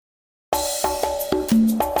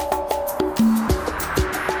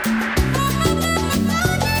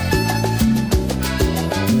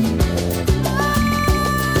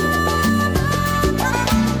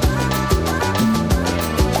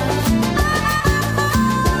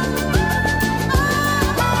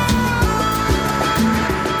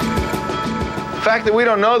fact that we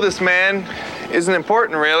don't know this man isn't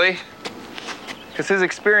important, really, because his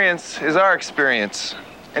experience is our experience,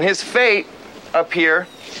 and his fate up here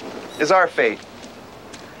is our fate.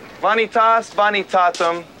 Vanitas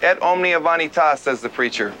vanitatum et omnia vanitas, says the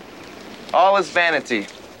preacher. All is vanity.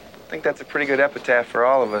 I think that's a pretty good epitaph for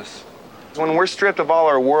all of us. When we're stripped of all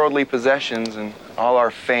our worldly possessions and all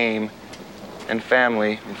our fame and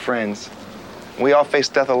family and friends, we all face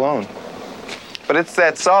death alone. But it's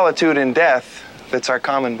that solitude in death that's our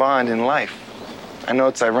common bond in life. I know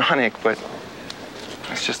it's ironic, but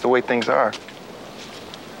that's just the way things are.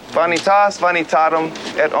 Vanitas vanitatum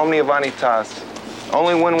et omnia vanitas.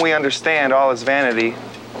 Only when we understand all is vanity,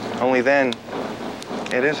 only then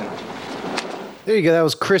it isn't. There you go. That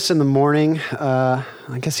was Chris in the morning. I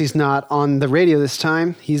guess he's not on the radio this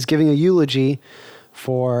time. He's giving a eulogy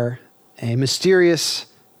for a mysterious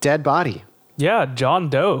dead body. Yeah, John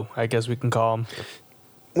Doe, I guess we can call him.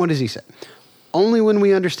 What does he say? Only when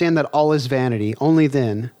we understand that all is vanity, only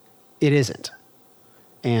then it isn't.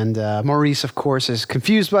 And Maurice, of course, is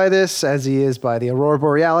confused by this, as he is by the Aurora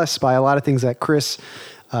Borealis, by a lot of things that Chris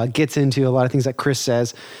gets into, a lot of things that Chris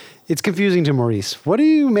says. It's confusing to Maurice. What do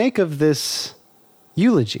you make of this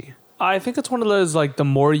eulogy? I think it's one of those, like, the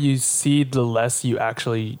more you see, the less you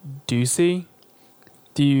actually do see.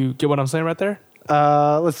 Do you get what I'm saying right there?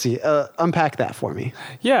 Let's see. Unpack that for me.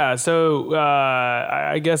 Yeah, so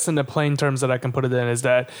I guess in the plain terms that I can put it in is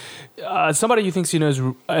that somebody who thinks he knows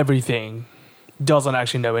everything doesn't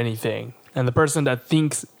actually know anything. And the person that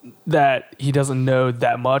thinks that he doesn't know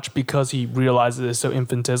that much because he realizes it's so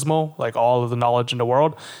infinitesimal, like all of the knowledge in the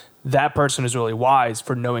world, that person is really wise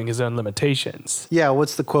for knowing his own limitations. Yeah,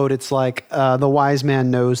 what's the quote? It's like, the wise man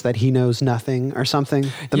knows that he knows nothing or something.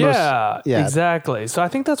 Yeah, exactly. So I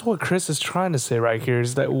think that's what Chris is trying to say right here,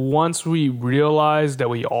 is that once we realize that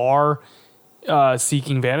we are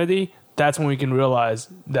seeking vanity, that's when we can realize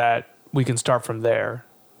that we can start from there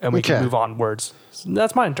and we can move onwards. So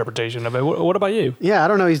that's my interpretation of it. What about you? Yeah, I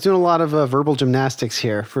don't know. He's doing a lot of verbal gymnastics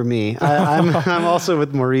here for me. I'm also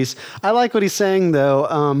with Maurice. I like what he's saying,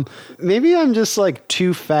 though. Maybe I'm just like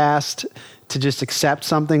too fast to just accept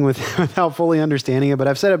something without fully understanding it. But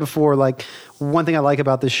I've said it before. Like, one thing I like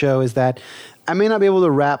about this show is that I may not be able to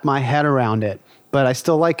wrap my head around it, but I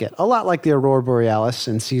still like it. A lot like the Aurora Borealis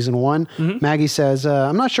in season 1. Mm-hmm. Maggie says,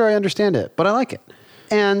 I'm not sure I understand it, but I like it.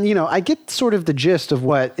 And, you know, I get sort of the gist of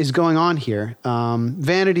what is going on here.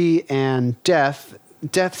 Vanity and death.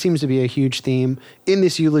 Death seems to be a huge theme in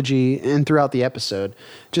this eulogy and throughout the episode.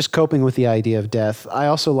 Just coping with the idea of death. I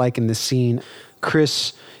also like in this scene,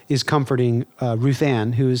 Chris is comforting Ruth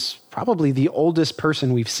Ann, who's probably the oldest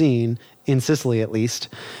person we've seen, in Sicily at least.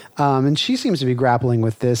 And she seems to be grappling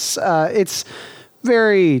with this. It's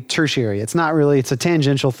very tertiary. It's not really, it's a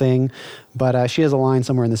tangential thing, but she has a line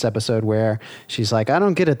somewhere in this episode where she's like, I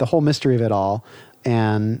don't get it, the whole mystery of it all.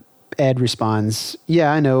 And Ed responds,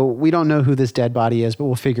 yeah, I know, we don't know who this dead body is, but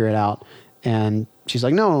we'll figure it out. And she's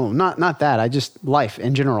like, no, not that. I just, life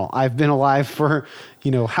in general. I've been alive for,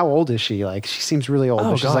 you know, how old is she? Like, she seems really old.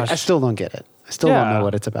 Oh, but she's like, I still don't get it. I still don't know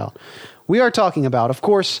what it's about. We are talking about, of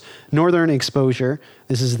course, Northern Exposure.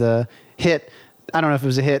 This is the hit. I don't know if it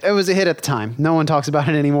was a hit. It was a hit at the time. No one talks about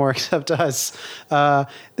it anymore except us.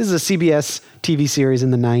 This is a CBS TV series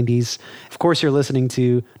in the 90s. Of course, you're listening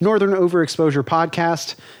to Northern Overexposure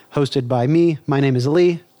Podcast, hosted by me. My name is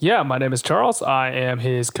Lee. Yeah, my name is Charles. I am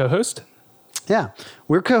his co-host. Yeah,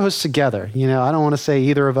 we're co-hosts together. You know, I don't want to say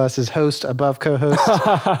either of us is host above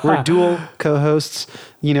co-host. We're dual co-hosts.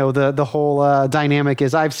 You know, the whole dynamic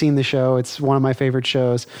is I've seen the show. It's one of my favorite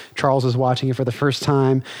shows. Charles is watching it for the first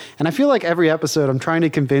time. And I feel like every episode I'm trying to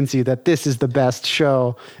convince you that this is the best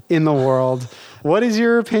show in the world. What is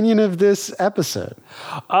your opinion of this episode?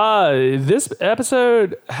 This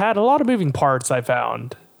episode had a lot of moving parts, I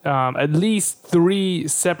found. At least 3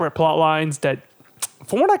 separate plot lines that,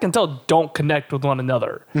 from what I can tell, don't connect with one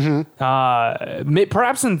another. Mm-hmm.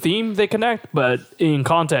 Perhaps in theme they connect, but in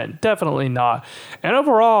content, definitely not. And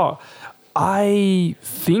overall, I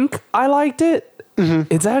think I liked it.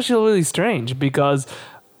 Mm-hmm. It's actually really strange because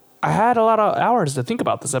I had a lot of hours to think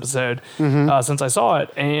about this episode since I saw it.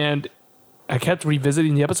 And I kept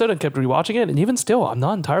revisiting the episode and kept rewatching it. And even still, I'm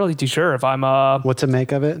not entirely too sure if I'm... what to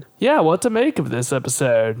make of it? Yeah, what to make of this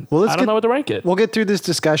episode. Well, I don't know what to rank it. We'll get through this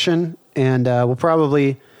discussion, and we'll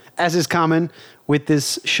probably, as is common with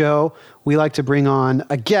this show, we like to bring on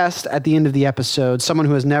a guest at the end of the episode, someone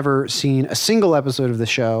who has never seen a single episode of the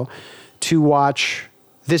show, to watch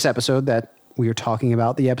this episode that we are talking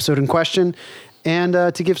about, the episode in question, and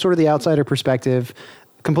to give sort of the outsider perspective,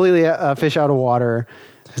 completely fish out of water,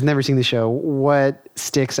 has never seen the show, what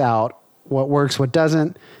sticks out, what works, what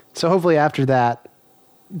doesn't. So hopefully after that,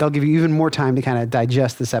 they'll give you even more time to kind of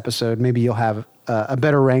digest this episode. Maybe you'll have a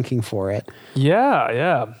better ranking for it.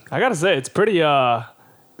 Yeah. I gotta say, it's pretty.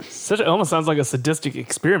 It almost sounds like a sadistic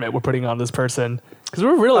experiment we're putting on this person, because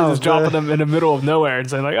we're really just dropping them in the middle of nowhere and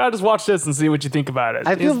saying like, just watch this and see what you think about it.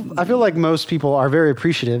 I feel like most people are very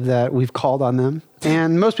appreciative that we've called on them,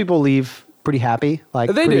 and most people leave pretty happy.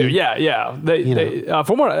 Like they do, yeah. They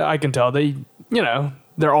from what I can tell,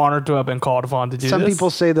 they're honored to have been called upon to do this. Some people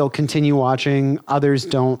say they'll continue watching. Others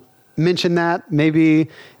don't mention that. Maybe,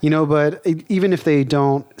 but even if they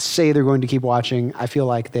don't say they're going to keep watching, I feel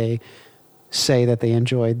like they say that they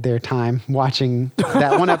enjoyed their time watching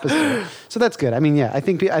that one episode. So that's good. I mean, yeah, I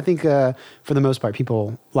think for the most part,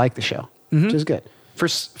 people like the show, which is good.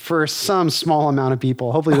 For some small amount of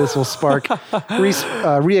people, hopefully this will spark,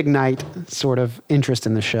 reignite sort of interest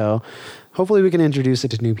in the show. Hopefully we can introduce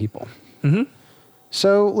it to new people.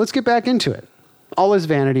 So let's get back into it. All is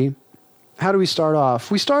vanity. How do we start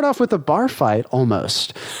off? We start off with a bar fight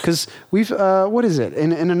almost, because we've what is it?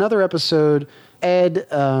 In another episode, Ed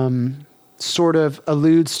sort of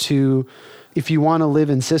alludes to, if you want to live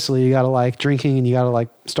in Sicily, you got to like drinking and you got to like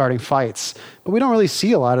starting fights. But we don't really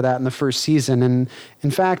see a lot of that in the first season. And in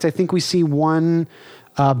fact, I think we see one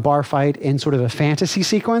bar fight in sort of a fantasy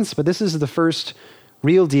sequence, but this is the first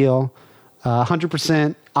real deal,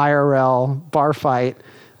 100% IRL bar fight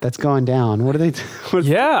that's going down. What are they?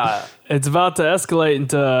 Yeah, it's about to escalate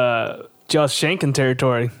into Josh Shankin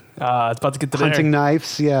territory. It's about to get to hunting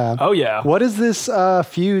knives. Yeah. Oh yeah. What is this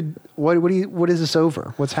feud? What is this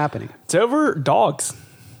over? What's happening? It's over dogs.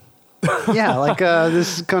 Yeah, like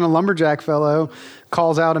this kind of lumberjack fellow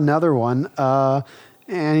calls out another one,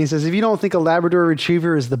 and he says, "If you don't think a Labrador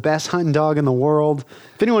Retriever is the best hunting dog in the world,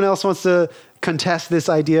 if anyone else wants to contest this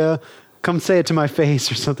idea, come say it to my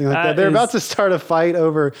face," or something like that. They're about to start a fight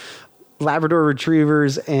over Labrador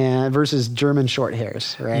Retrievers versus German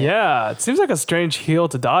Shorthairs, right? Yeah, it seems like a strange hill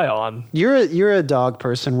to die on. You're a dog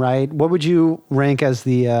person, right? What would you rank as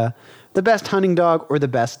the best hunting dog or the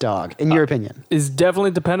best dog, in your opinion? Is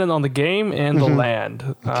definitely dependent on the game and the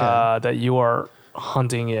land that you are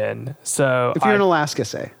hunting in. So if you're in Alaska,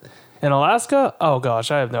 say. In Alaska? Oh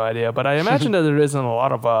gosh, I have no idea. But I imagine that there isn't a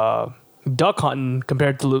lot of duck hunting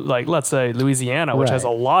compared to, like, let's say Louisiana, which has a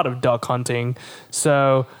lot of duck hunting.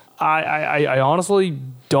 So I honestly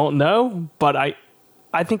don't know, but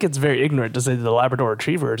I think it's very ignorant to say that the Labrador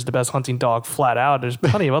Retriever is the best hunting dog flat out. There's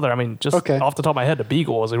plenty of other. I mean, just off the top of my head, the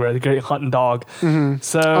Beagle is a really great hunting dog.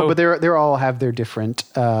 So, but they all have their different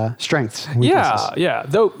strengths. Yeah.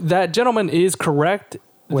 Though that gentleman is correct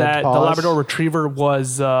that the Labrador Retriever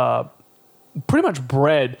was pretty much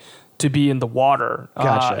bred to be in the water.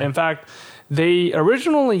 Gotcha. In fact, they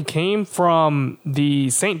originally came from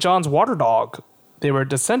the St. John's water dog. They were a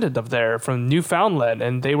descendant of there from Newfoundland,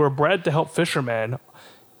 and they were bred to help fishermen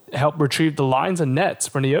help retrieve the lines and nets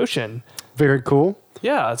from the ocean. Very cool.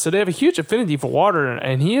 Yeah, so they have a huge affinity for water,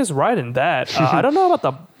 and he is right in that. I don't know about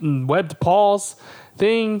the webbed paws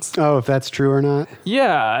things. Oh, if that's true or not?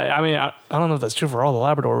 Yeah, I mean, I don't know if that's true for all the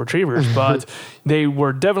Labrador Retrievers, but they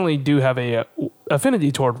definitely do have a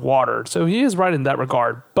affinity toward water. So he is right in that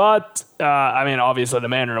regard. But, I mean, obviously the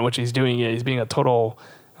manner in which he's doing it, he's being a total...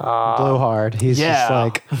 blowhard. He's just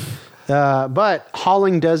like... but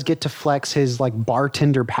Holling does get to flex his like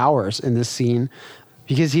bartender powers in this scene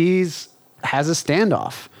because has a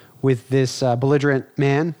standoff with this belligerent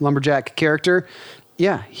man, lumberjack character.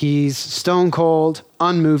 Yeah, he's stone cold,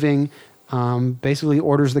 unmoving, basically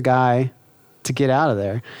orders the guy to get out of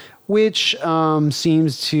there, which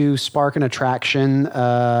seems to spark an attraction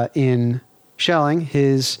in Schelling.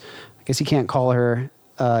 I guess he can't call her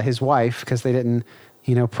his wife because they didn't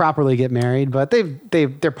properly get married, but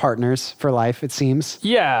they're partners for life, it seems.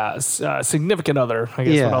 Yeah, significant other, I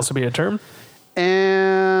guess would also be a term.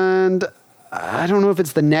 And I don't know if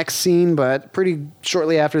it's the next scene, but pretty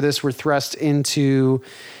shortly after this, we're thrust into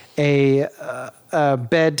a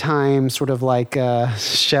bedtime sort of like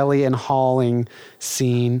Shelley and Holling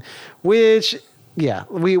scene, which,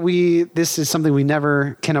 this is something we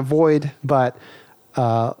never can avoid, but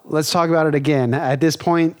let's talk about it again. At this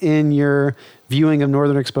point in your viewing of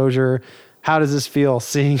Northern Exposure, how does this feel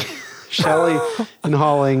seeing Shelley and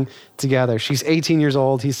Holling together? She's 18 years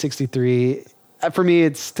old. He's 63. For me,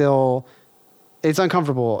 it's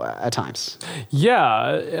uncomfortable at times.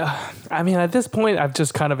 Yeah. I mean, at this point, I've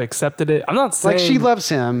just kind of accepted it. I'm not saying... Like, she loves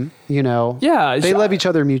him, Yeah. They love each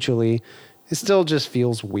other mutually. It still just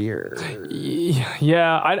feels weird.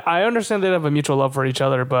 Yeah. I understand they have a mutual love for each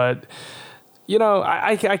other, but...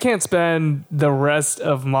 I can't spend the rest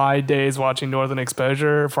of my days watching Northern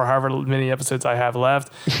Exposure for however many episodes I have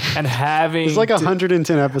left and having... It's like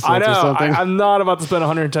 110 episodes I know, or something. I'm not about to spend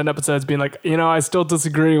 110 episodes being like, I still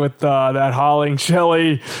disagree with that Holling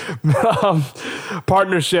Shelley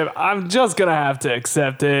partnership. I'm just going to have to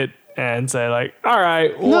accept it and say like, all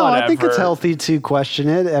right, No, whatever. I think it's healthy to question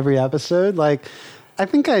it every episode. Like, I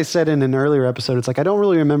think I said in an earlier episode, it's like, I don't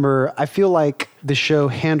really remember. I feel like the show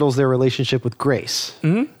handles their relationship with grace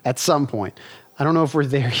at some point. I don't know if we're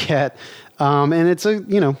there yet. And it's I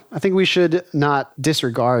think we should not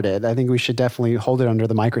disregard it. I think we should definitely hold it under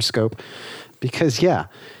the microscope because,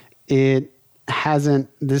 it hasn't,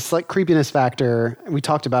 this like creepiness factor, we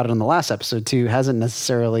talked about it in the last episode too, hasn't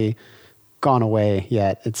necessarily gone away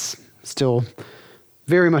yet. It's still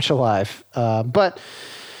very much alive. But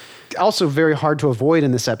also very hard to avoid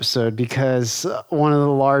in this episode because one of the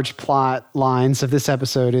large plot lines of this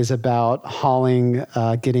episode is about Holling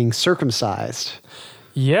getting circumcised.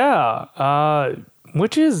 Yeah,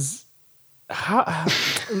 which is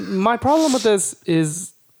my problem with this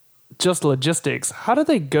is just logistics. How did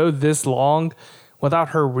they go this long without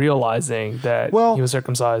her realizing that he was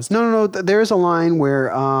circumcised? No. There is a line where,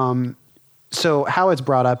 so how it's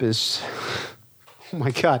brought up is, oh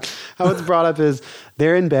my God, how it's brought up is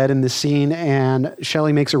they're in bed in this scene and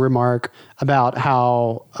Shelley makes a remark about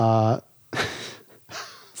how, about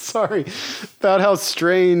how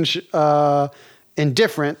strange and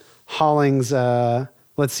different Holling's,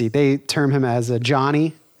 let's see, they term him as a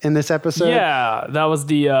Johnny in this episode. Yeah, that was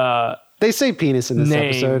the... They say penis in this name.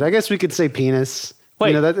 episode. I guess we could say penis.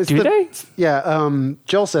 Wait, do they? Yeah,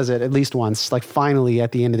 Joel says it at least once, like finally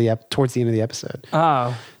at the end of towards the end of the episode.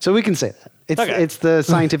 Oh. So we can say that. It's the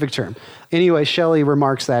scientific term. Anyway, Shelley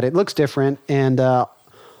remarks that it looks different, and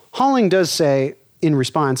Holling does say in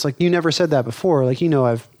response, like, you never said that before. Like,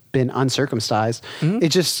 I've been uncircumcised. It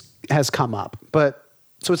just has come up. But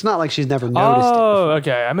so it's not like she's never noticed it. Oh,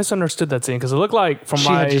 okay. I misunderstood that scene because it looked like from She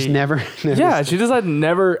had just never noticed Yeah, she just had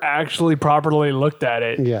never actually properly looked at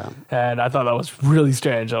it. Yeah. And I thought that was really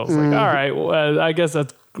strange. I was like, all right, well, I guess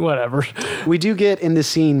that's whatever. We do get in this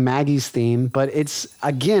scene Maggie's theme, but it's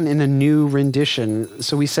again in a new rendition.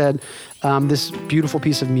 So we said this beautiful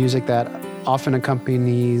piece of music that often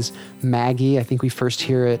accompanies Maggie. I think we first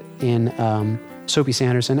hear it in Soapy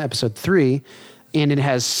Sanderson, episode 3. And it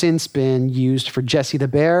has since been used for Jessie the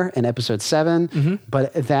Bear in episode 7.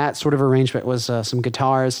 But that sort of arrangement was some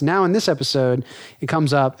guitars. Now in this episode, it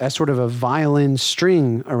comes up as sort of a violin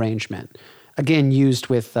string arrangement. Again, used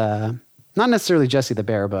with not necessarily Jessie the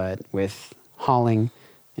Bear, but with Holling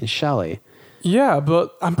and Shelley. Yeah,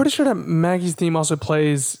 but I'm pretty sure that Maggie's theme also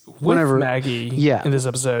plays with Maggie in this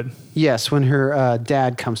episode. Yes, when her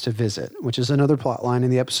dad comes to visit, which is another plot line in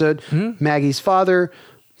the episode. Maggie's father...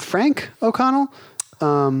 Frank O'Connell?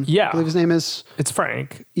 I believe his name is. It's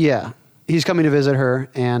Frank. Yeah. He's coming to visit her,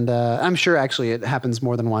 and I'm sure actually it happens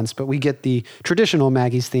more than once, but we get the traditional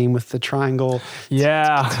Maggie's theme with the triangle.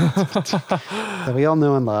 Yeah. That we all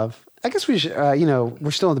know and love. I guess we should, we're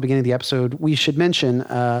still at the beginning of the episode. We should mention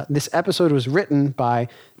this episode was written by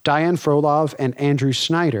Diane Frolov and Andrew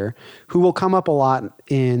Snyder, who will come up a lot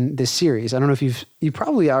in this series. I don't know if you've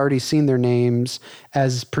probably already seen their names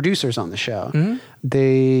as producers on the show.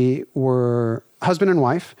 They were husband and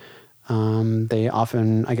wife. They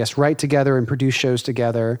often, I guess, write together and produce shows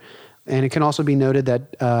together. And it can also be noted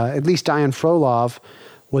that at least Diane Frolov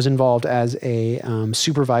was involved as a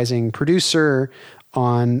supervising producer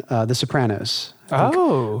on The Sopranos.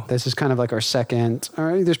 Oh. This is kind of like our second,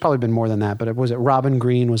 or there's probably been more than that, but Robin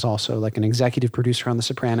Green was also like an executive producer on The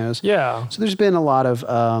Sopranos. Yeah. So there's been a lot of,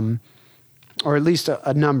 or at least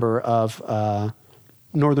a number of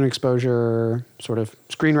Northern Exposure sort of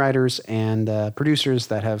screenwriters and producers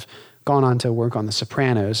that have gone on to work on The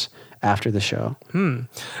Sopranos after the show.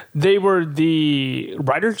 They were the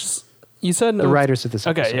writers, you said? The writers of this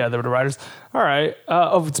episode. Okay, yeah, they were the writers. All right.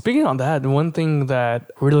 Speaking on that, one thing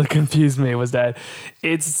that really confused me was that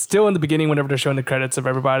it's still in the beginning whenever they're showing the credits of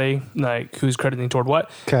everybody, like who's crediting toward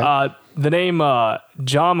what. Okay. The name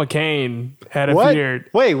John McCain had appeared.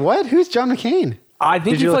 Wait, what? Who's John McCain? I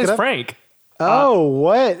think he plays Frank. Oh,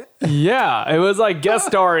 what? Yeah, it was like guest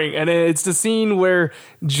starring, and it's the scene where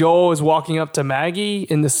Joel is walking up to Maggie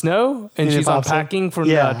in the snow, and she's unpacking from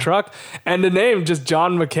the truck, and the name just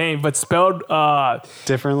John McCain, but spelled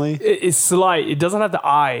differently. It's slight. It doesn't have the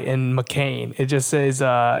I in McCain. It just says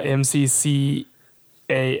McCann.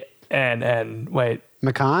 Wait,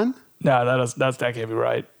 McCann? No, that can't be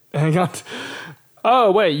right. Hang on.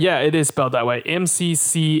 Oh, wait. Yeah, it is spelled that way.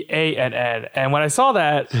 McCann. And when I saw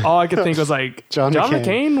that, all I could think was like, John McCain.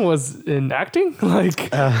 McCain was in acting?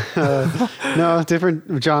 Like, No,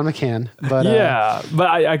 different John McCann. But yeah. But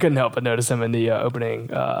I couldn't help but notice him in the opening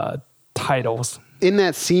titles. in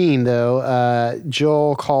that scene, though,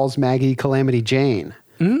 Joel calls Maggie Calamity Jane.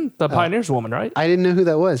 The Pioneers woman, right? I didn't know who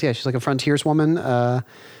that was. Yeah, she's like a frontierswoman.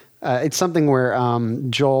 It's something where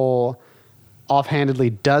Joel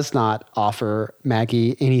offhandedly does not offer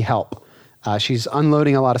Maggie any help. She's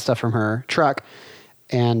unloading a lot of stuff from her truck,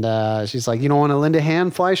 and she's like, "You don't want to lend a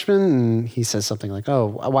hand, Fleischman?" And he says something like, "Oh,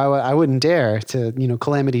 why would I wouldn't dare to,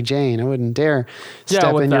 Calamity Jane. I wouldn't dare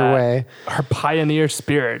step with in your way." Her pioneer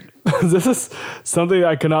spirit. This is something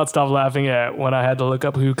I could not stop laughing at when I had to look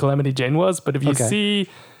up who Calamity Jane was. But if you see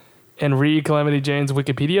and read Calamity Jane's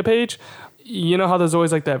Wikipedia page, you know how there's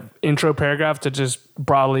always like that intro paragraph that just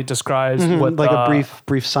broadly describes what Like a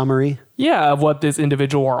brief summary. of what this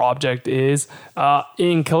individual or object is.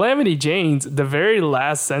 In Calamity Jane's, the very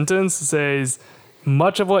last sentence says,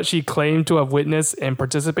 "Much of what she claimed to have witnessed and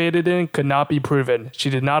participated in could not be proven. She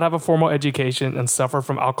did not have a formal education and suffered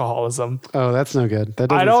from alcoholism." Oh, that's no good.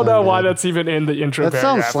 That I doesn't don't know sound why good. that's even in the intro That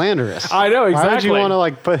paragraph. sounds slanderous. I know, Why would you exactly. want to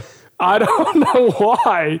like put? I don't know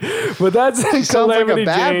why, but that's in Sounds like Calamity a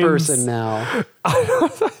bad Jane's. person now.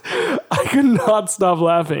 I could not stop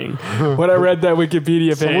laughing when I read that Wikipedia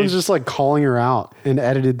page. Someone's just like calling her out and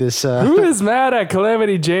edited this. Who is mad at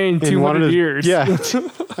Calamity Jane in 200 years? Yeah.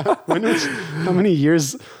 How many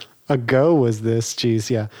years ago was this? Jeez,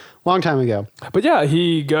 yeah, long time ago. But yeah,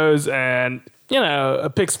 he goes and,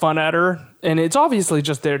 picks fun at her. And it's obviously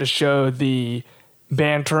just there to show the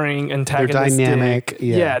bantering, antagonistic dynamic,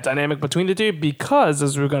 yeah. dynamic between the two, because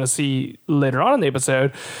as we're going to see later on in the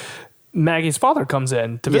episode, Maggie's father comes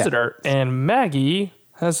in to visit her, and Maggie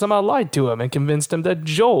has somehow lied to him and convinced him that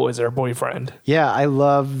Joel is her boyfriend. Yeah, I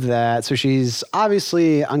love that. So she's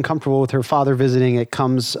obviously uncomfortable with her father visiting. It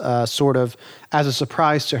comes sort of as a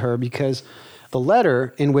surprise to her because the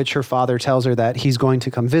letter in which her father tells her that he's going to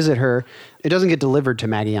come visit her, it doesn't get delivered to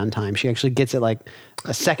Maggie on time. She actually gets it like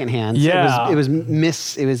a secondhand. Yeah. It was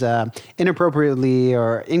inappropriately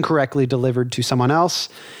or incorrectly delivered to someone else.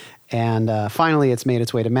 And finally, it's made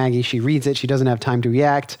its way to Maggie. She reads it. She doesn't have time to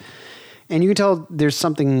react. And you can tell there's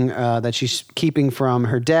something that she's keeping from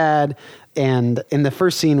her dad. And in the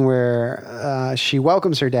first scene where she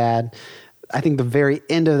welcomes her dad, I think the very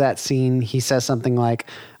end of that scene, he says something like,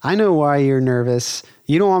 "I know why you're nervous.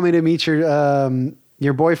 You don't want me to meet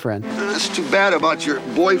your boyfriend." That's too bad about your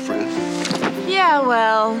boyfriend. Yeah,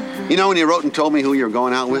 well, You know, when you wrote and told me who you were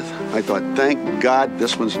going out with, I thought, thank God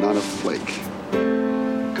this one's not a flake.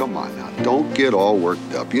 Come on now, don't get all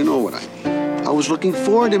worked up. You know what I mean. I was looking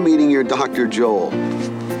forward to meeting your Dr. Joel.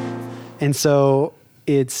 And so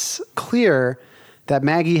it's clear that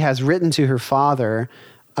Maggie has written to her father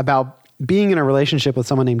about being in a relationship with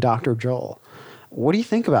someone named Dr. Joel. What do you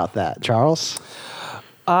think about that, Charles?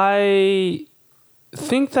 I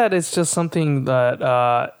think that it's just something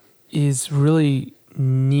that is really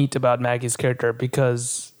neat about Maggie's character,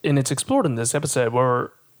 because, and it's explored in this episode,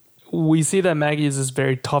 where we see that Maggie is this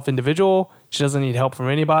very tough individual. She doesn't need help from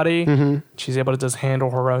anybody. Mm-hmm. She's able to just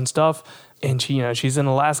handle her own stuff. And she's in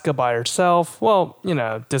Alaska by herself. Well,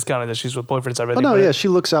 discounted that she's with boyfriends already. Oh, no, yeah, she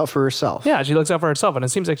looks out for herself. Yeah, she looks out for herself. And it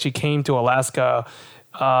seems like she came to Alaska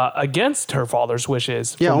against her father's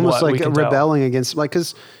wishes. Yeah, from almost what we like can tell. rebelling against,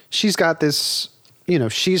 because she's got this,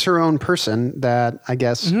 she's her own person that I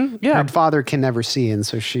guess her father can never see. And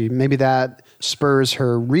so maybe that spurs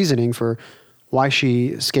her reasoning for why she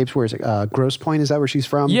escapes. Where is it? Grosse Pointe, is that where she's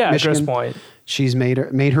from? Yeah, Michigan. Grosse Pointe. She's made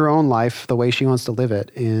her own life the way she wants to live it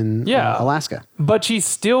in Alaska. But she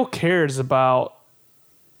still cares about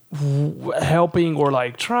helping or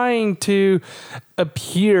like trying to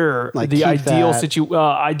appear Like the keep ideal that-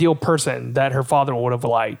 ideal person that her father would have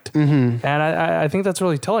liked. Mm-hmm. And I think that's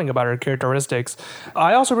really telling about her characteristics.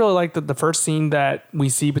 I also really like that the first scene that we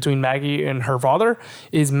see between Maggie and her father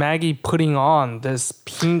is Maggie putting on this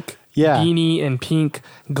pink beanie and pink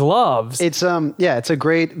gloves. It's it's a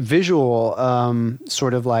great visual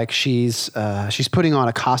sort of like she's putting on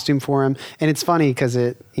a costume for him, and it's funny because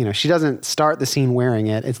she doesn't start the scene wearing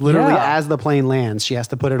it. It's literally as the plane lands she has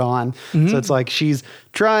to put it on. Mm-hmm. So it's like she's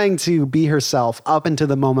trying to be herself up until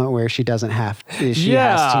the moment where she doesn't have has to.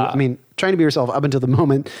 I mean, trying to be herself up until the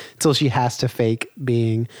moment till she has to fake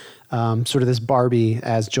being sort of this Barbie,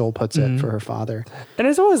 as Joel puts it, for her father. And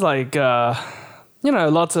it's always like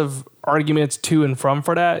lots of arguments to and from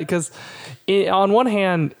for that, because on one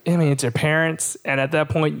hand, I mean, it's your parents, and at that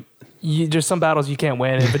point, there's some battles you can't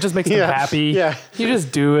win. If it just makes them Yeah, happy, yeah. you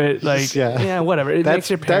just do it. Like, yeah, whatever. It makes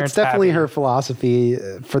your parents That's definitely happy. her philosophy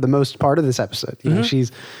for the most part of this episode. You know,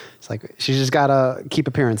 she's just gotta keep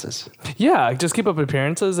appearances. Yeah, just keep up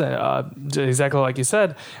appearances, exactly like you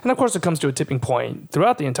said. And of course, it comes to a tipping point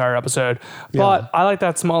throughout the entire episode. But I like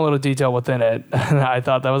that small little detail within it. And I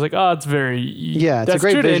thought that was like, oh, it's very Yeah, it's that's a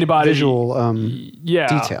great true to anybody. visual Yeah.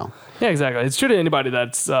 detail. Yeah, exactly. It's true to anybody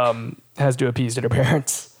that's has to appease their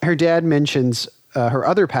parents. Her dad mentions her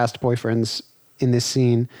other past boyfriends in this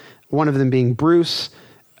scene, one of them being Bruce,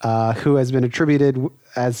 who has been attributed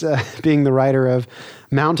as being the writer of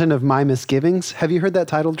Mountain of My Misgivings. Have you heard that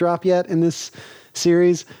title drop yet in this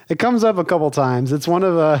series? It comes up a couple times. It's one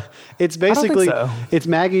of it's basically so. it's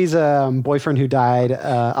Maggie's boyfriend who died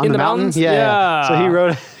on In the the mountain. mountains? Yeah. Yeah.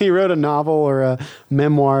 So he wrote a novel or a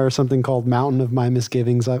memoir or something called Mountain of My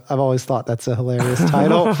Misgivings. I've always thought that's a hilarious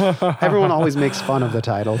title. Everyone always makes fun of the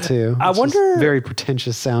title too. I It's just wonder- very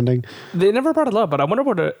pretentious sounding. They never brought it up, but I wonder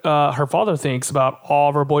what her father thinks about all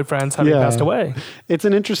of her boyfriends having passed away. It's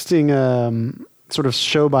an interesting sort of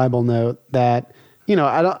show Bible note that, you know,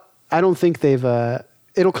 I don't think they've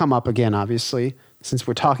it'll come up again, obviously, since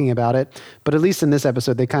we're talking about it. But at least in this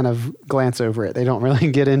episode, they kind of glance over it. They don't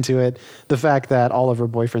really get into it. The fact that all of her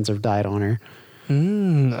boyfriends have died on her.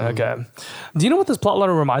 Okay. Do you know what this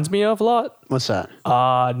plotline reminds me of a lot? What's that?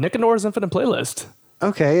 Nick and Nora's Infinite Playlist.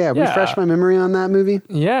 Okay, yeah. Yeah. Refresh my memory on that movie.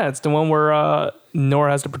 Yeah, it's the one where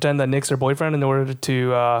Nora has to pretend that Nick's her boyfriend in order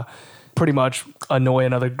to pretty much annoy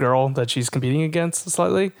another girl that she's competing against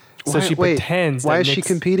slightly. So she pretends. Why that is she Nick's-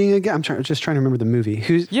 competing again? I'm just trying to remember the movie.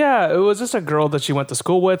 Who's? Yeah, it was just a girl that she went to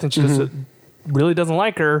school with, and she just really doesn't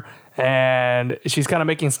like her. And she's kind of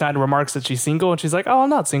making snide remarks that she's single, and she's like, "Oh, I'm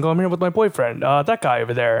not single. I'm here with my boyfriend, that guy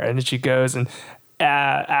over there." And then she goes and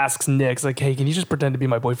asks Nick, like, "Hey, can you just pretend to be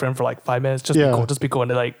my boyfriend for like 5 minutes? Just be Yeah. cool. Just be cool." And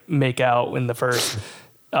to like make out in the first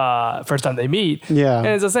time they meet. Yeah. and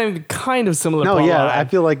it's the same kind of similar. No, plot yeah. line. I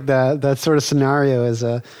feel like that sort of scenario is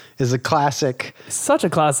a classic Such a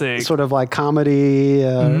classic. sort of like comedy,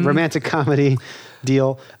 romantic comedy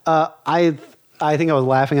deal. I think I was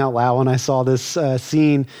laughing out loud when I saw this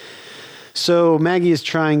scene. So Maggie is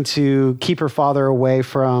trying to keep her father away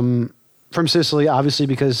from Sicily, obviously,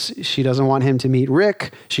 because she doesn't want him to meet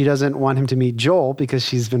Rick. She doesn't want him to meet Joel because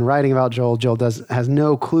she's been writing about Joel. Joel has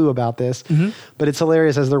no clue about this. But it's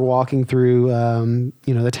hilarious as they're walking through,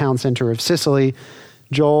 the town center of Sicily.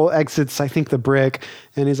 Joel exits, I think, the brick,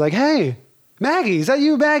 and he's like, "Hey, Maggie, is that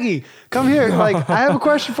you, Maggie? Come here. Like, I have a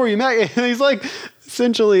question for you, Maggie." And he's like,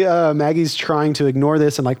 essentially, Maggie's trying to ignore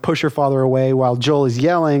this and like push her father away while Joel is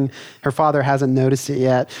yelling. Her father hasn't noticed it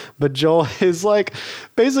yet, but Joel is like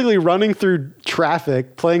basically running through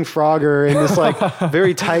traffic, playing Frogger in this like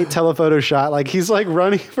very tight telephoto shot. Like he's like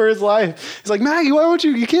running for his life. He's like, "Maggie, why won't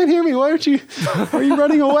you? You can't hear me. Why are you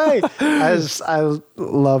running away?" I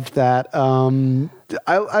loved that.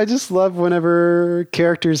 I just love whenever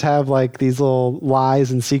characters have like these little lies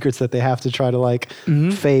and secrets that they have to try to like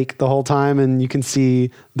fake the whole time, and you can see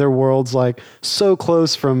their worlds like so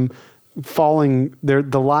close from falling. The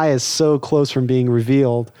lie is so close from being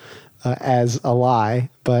revealed as a lie,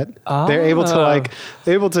 but they're able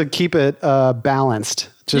to keep it balanced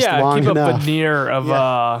just long keep enough. a veneer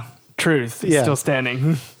of truth still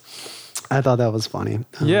standing. I thought that was funny.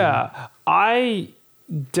 Yeah, I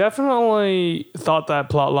definitely thought that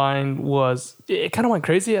plot line it kind of went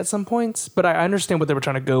crazy at some points, but I understand what they were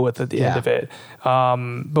trying to go with at the end of it.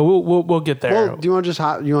 But we'll get there. Well, do you want to just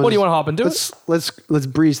hop? Do you want to hop into it? Let's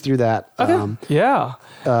breeze through that.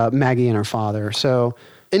 Okay. Maggie and her father. So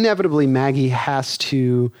inevitably, Maggie has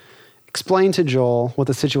to explain to Joel what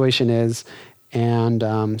the situation is,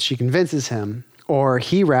 and she convinces him, or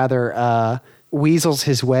he rather weasels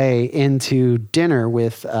his way into dinner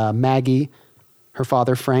with Maggie, her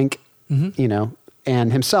father, Frank,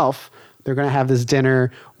 and himself. They're going to have this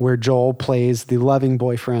dinner where Joel plays the loving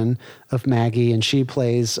boyfriend of Maggie, and she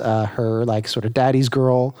plays her like sort of daddy's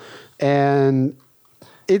girl. And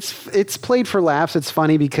it's played for laughs. It's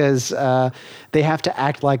funny because they have to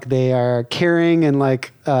act like they are caring and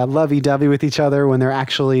like lovey-dovey with each other when they're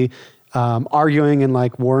actually arguing and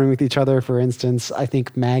like warring with each other. For instance, I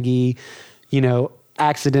think Maggie,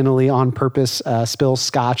 accidentally on purpose spills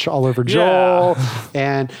scotch all over Joel.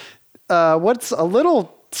 And what's a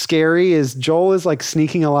little scary is Joel is like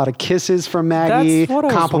sneaking a lot of kisses from Maggie, That's what I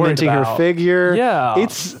was complimenting worried her about. figure. Yeah.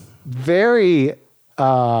 It's very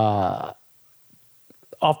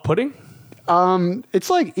Off-putting? it's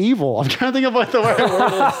like evil. I'm trying to think of what the right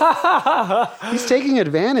word is. He's taking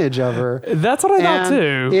advantage of her. That's what I thought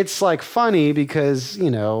And too. it's like funny because,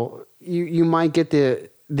 you might get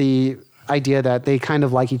the idea that they kind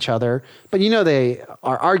of like each other, but they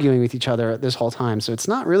are arguing with each other this whole time. So it's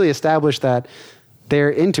not really established that they're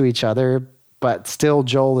into each other, but still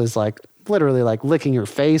Joel is like literally like licking her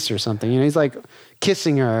face or something. He's like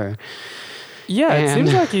kissing her. Yeah, it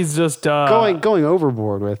seems like he's just going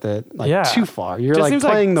overboard with it, like too far. You're just like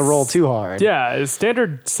playing the role too hard. Yeah, it's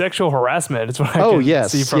standard sexual harassment. Is what I can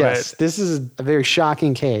see from it. This is a very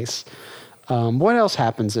shocking case. What else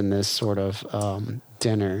happens in this sort of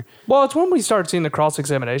dinner? Well, it's when we start seeing the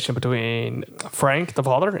cross-examination between Frank, the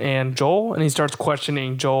father, and Joel, and he starts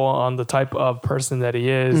questioning Joel on the type of person that he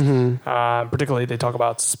is. Particularly, they talk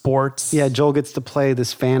about sports. Yeah, Joel gets to play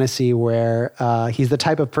this fantasy where he's the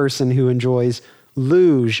type of person who enjoys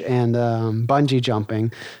luge and bungee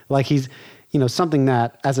jumping. Like he's, something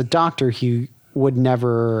that as a doctor he would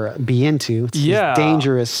never be into. It's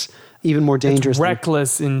dangerous, even more dangerous. It's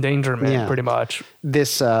reckless endangerment, pretty much.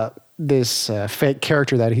 This fake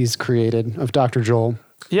character that he's created of Dr. Joel.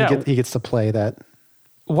 Yeah. He gets to play that.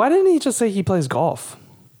 Why didn't he just say he plays golf?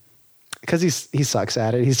 Because he sucks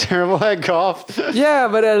at it. He's terrible at golf. Yeah,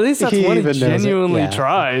 but at least that's what he genuinely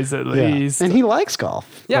tries, at least. And he likes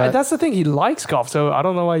golf. Yeah, that's the thing. He likes golf, so I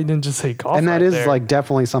don't know why he didn't just say golf. And that is like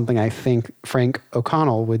definitely something I think Frank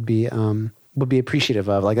O'Connell would be appreciative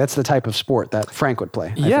of. Like that's the type of sport that Frank would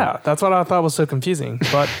play. Yeah, that's what I thought was so confusing.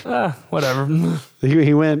 But whatever.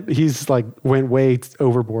 He went way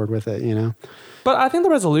overboard with it, But I think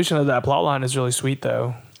the resolution of that plot line is really sweet,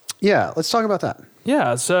 though. Yeah, let's talk about that.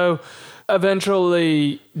 Yeah, so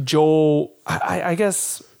eventually Joel, I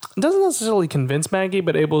guess, doesn't necessarily convince Maggie,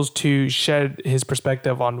 but able to shed his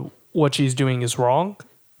perspective on what she's doing is wrong.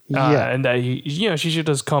 And that she should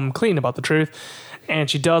just come clean about the truth. And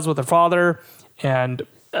she does with her father. And,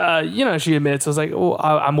 she admits, I was like,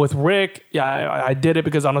 I'm with Rick. Yeah, I did it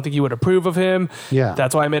because I don't think you would approve of him. Yeah.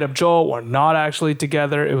 That's why I made up Joel. We're not actually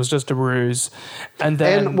together. It was just a ruse. And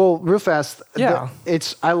then... real fast. Yeah.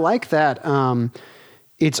 I like that.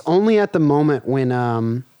 It's only at the moment when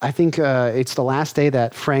I think it's the last day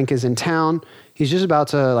that Frank is in town. He's just about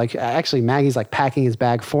to actually Maggie's like packing his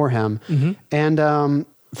bag for him. And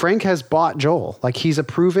Frank has bought Joel. Like he's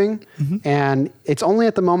approving. And it's only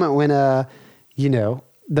at the moment when,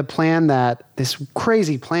 this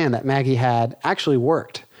crazy plan that Maggie had actually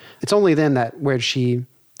worked. It's only then where she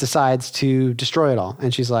decides to destroy it all.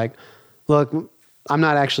 And she's like, look, I'm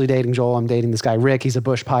not actually dating Joel. I'm dating this guy, Rick. He's a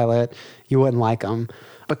bush pilot. You wouldn't like him.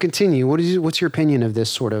 But continue. What's your opinion of this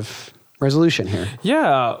sort of resolution here?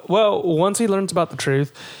 Yeah. Well, once he learns about the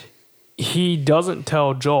truth, he doesn't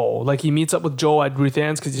tell Joel. Like he meets up with Joel at Ruth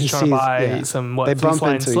Ann's because he's trying to buy some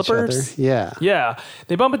fleece-lined slippers. Yeah. Yeah.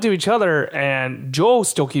 They bump into each other, and Joel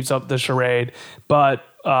still keeps up the charade, but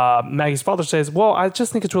Maggie's father says, well, I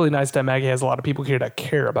just think it's really nice that Maggie has a lot of people here that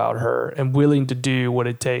care about her and willing to do what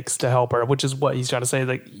it takes to help her, which is what he's trying to say.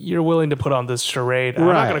 Like, you're willing to put on this charade. I'm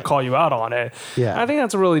not going to call you out on it. Yeah. I think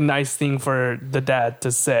that's a really nice thing for the dad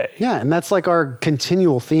to say. Yeah, and that's like our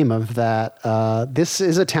continual theme of that. This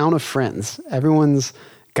is a town of friends. Everyone's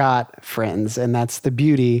got friends, and that's the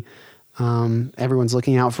beauty. Everyone's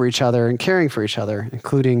looking out for each other and caring for each other,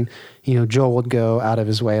 including, Joel would go out of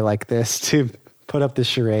his way like this to put up this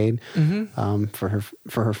charade for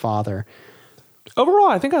her father. Overall,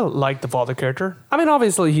 I think I like the father character. I mean,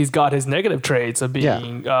 obviously, he's got his negative traits of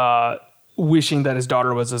being wishing that his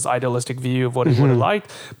daughter was his idealistic view of what he would have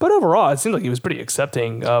liked. But overall, it seemed like he was pretty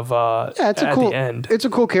accepting of the end. It's a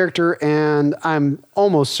cool character, and I'm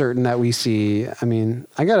almost certain that we see. I mean,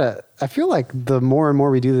 I feel like the more and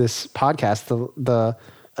more we do this podcast,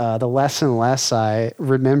 the less and less I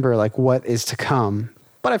remember like what is to come.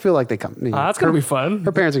 But I feel like they come. That's going to be fun.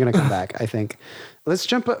 Her parents are going to come back, I think. Let's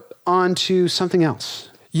jump on to something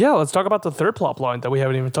else. Yeah, let's talk about the third plot line that we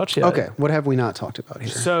haven't even touched yet. Okay, what have we not talked about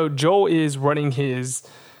here? So Joel is running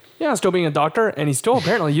still being a doctor, and he's still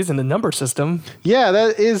apparently using the number system. Yeah,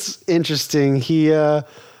 that is interesting. He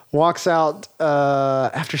walks out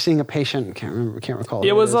after seeing a patient. Can't recall.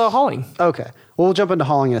 It was Halling. Okay, well, we'll jump into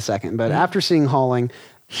Halling in a second. But after seeing Halling,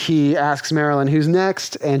 he asks Marilyn who's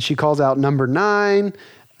next, and she calls out number 9,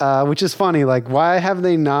 which is funny. Like, why have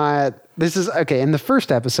they not? This is okay. In the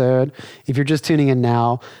first episode, if you're just tuning in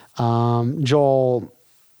now, Joel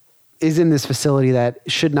is in this facility that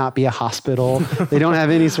should not be a hospital. They don't have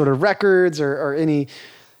any sort of records or any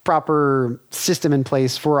proper system in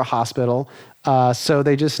place for a hospital. So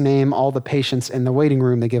they just name all the patients in the waiting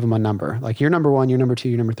room. They give them a number. Like, you're number 1, you're number 2,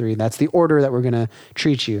 you're number 3. That's the order that we're going to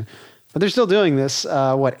treat you. But they're still doing this,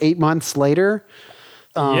 8 months later?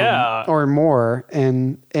 Or more.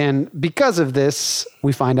 And because of this,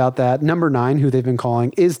 we find out that number 9, who they've been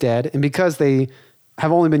calling, is dead. And because they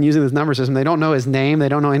have only been using this number system. They don't know his name. They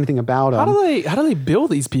don't know anything about him. How do they bill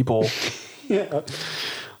these people?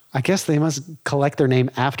 I guess they must collect their name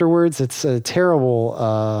afterwards. It's a terrible,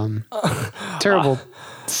 terrible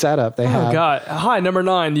setup they have. Oh God! Hi, number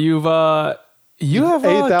 9. You have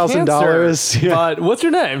 $8,000. cancer, but what's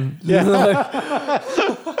your name? Yeah,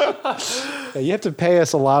 you have to pay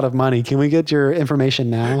us a lot of money. Can we get your information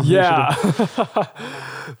now? Yeah.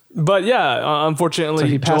 But yeah, unfortunately, So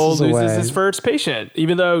he Joel passes loses away. his first patient,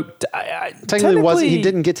 even though Technically, he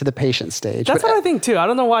didn't get to the patient stage. That's but what I think too. I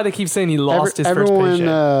don't know why they keep saying he lost his first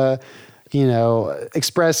everyone, patient.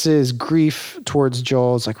 expresses grief towards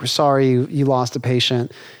Joel. It's like, we're sorry you lost a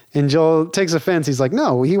patient. And Joel takes offense. He's like,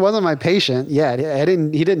 no, he wasn't my patient yet.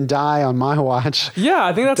 He didn't die on my watch. Yeah,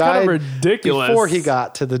 I think that's kind of ridiculous. Before he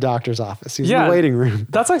got to the doctor's office. He was in the waiting room.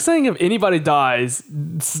 That's like saying if anybody dies,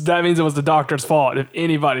 that means it was the doctor's fault. If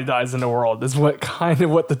anybody dies in the world, is what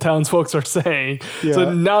the townsfolk are saying. Yeah.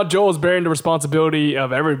 So now Joel's bearing the responsibility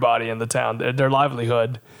of everybody in the town, their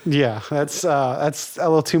livelihood. Yeah, that's a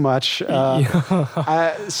little too much.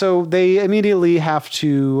 So they immediately have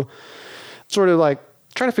to sort of like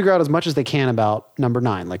try to figure out as much as they can about number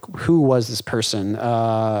 9. Like, who was this person?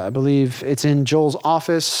 I believe it's in Joel's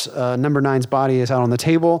office. Number 9's body is out on the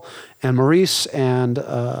table, and Maurice and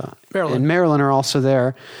Marilyn are also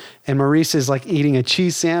there. And Maurice is like eating a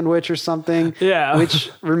cheese sandwich or something. Yeah.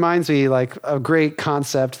 Which reminds me, like, a great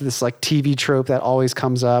concept, this like TV trope that always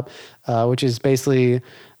comes up, which is basically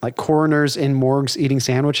like coroners in morgues eating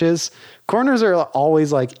sandwiches. Coroners are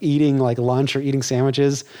always like eating like lunch or eating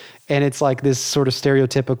sandwiches. And it's like this sort of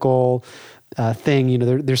stereotypical thing. You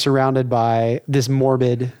know, they're surrounded by this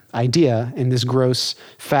morbid idea and this gross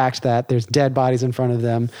fact that there's dead bodies in front of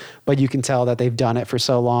them, but you can tell that they've done it for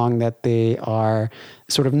so long that they are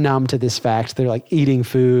sort of numb to this fact. They're like eating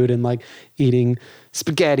food and like eating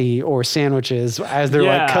spaghetti or sandwiches as they're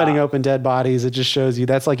like cutting open dead bodies. It just shows you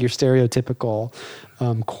that's like your stereotypical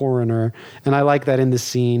coroner. And I like that in this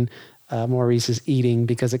scene, Maurice is eating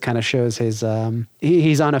because it kind of shows his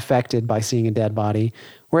he's unaffected by seeing a dead body,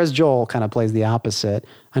 whereas Joel kind of plays the opposite.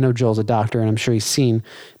 I know Joel's a doctor, and I'm sure he's seen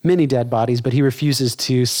many dead bodies, but he refuses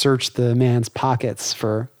to search the man's pockets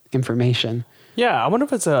for information. Yeah, I wonder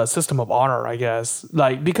if it's a system of honor, I guess.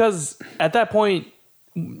 Like, because at that point,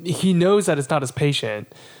 he knows that it's not his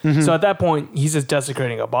patient. Mm-hmm. So at that point, he's just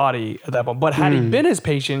desecrating a body at that point. But had he been his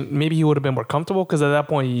patient, maybe he would have been more comfortable, because at that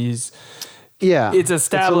point, it's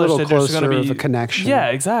established that there's going to be a connection. Yeah,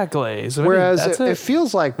 exactly. So whereas it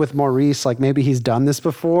feels like with Maurice, like maybe he's done this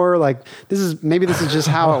before. Like maybe this is just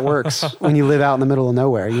how it works when you live out in the middle of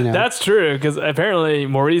nowhere. You know, that's true, because apparently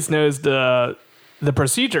Maurice knows the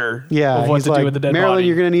procedure. Yeah, of what to do with the dead Marilyn, body.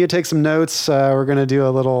 you're going to need to take some notes. We're going to do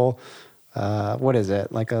a little. What is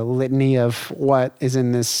it? Like a litany of what is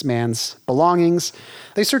in this man's belongings.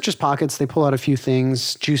 They search his pockets. They pull out a few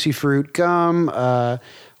things: juicy fruit, gum.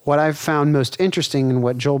 What I've found most interesting, and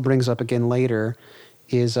what Joel brings up again later,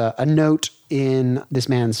 is a note in this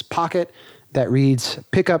man's pocket that reads,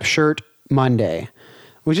 "Pick up shirt Monday,"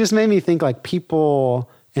 which just made me think like people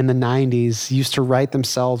in the 90s used to write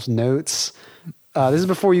themselves notes. This is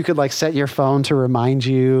before you could like set your phone to remind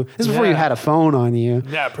you. This is before you had a phone on you.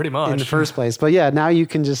 Yeah, pretty much. In the first place. But yeah, now you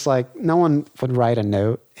can just like, no one would write a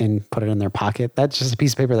note and put it in their pocket. That's just a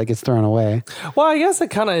piece of paper that gets thrown away. Well, I guess it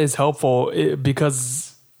kind of is helpful because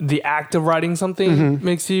the act of writing something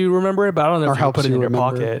makes you remember it, but I don't know if you can put it in your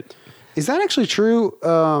pocket. Is that actually true?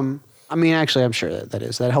 I mean, actually, I'm sure that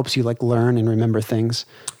is. That helps you like learn and remember things.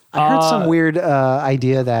 I heard some weird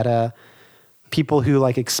idea that people who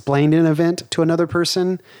like explained an event to another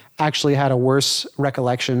person actually had a worse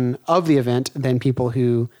recollection of the event than people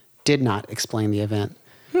who did not explain the event.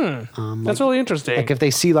 That's really interesting. Like if they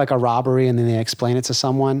see like a robbery and then they explain it to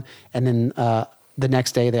someone, and then the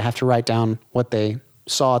next day they have to write down what they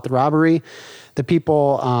saw at the robbery. The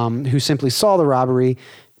people who simply saw the robbery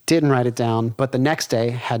didn't write it down, but the next day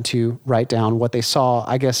had to write down what they saw.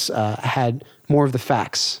 I guess had more of the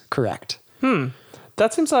facts correct.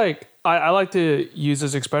 That seems like, I like to use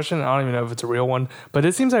this expression. I don't even know if it's a real one, but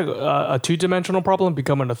it seems like a 2-dimensional problem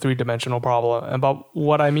becoming a 3-dimensional problem. And but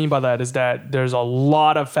what I mean by that is that there's a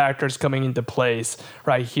lot of factors coming into place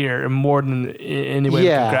right here, more than any way we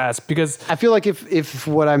can grasp. Because I feel like if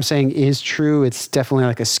what I'm saying is true, it's definitely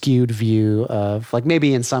like a skewed view of like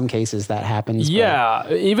maybe in some cases that happens.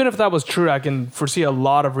 Yeah, even if that was true, I can foresee a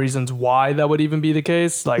lot of reasons why that would even be the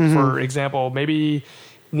case. Like for example, maybe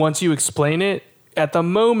once you explain it, at the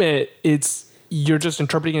moment, it's you're just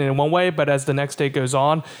interpreting it in one way, but as the next day goes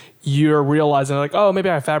on, you're realizing like, oh, maybe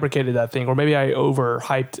I fabricated that thing, or maybe I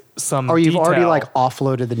overhyped some Or you've already detail. like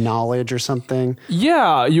offloaded the knowledge or something.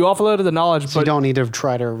 Yeah, you offloaded the knowledge, So you but don't need to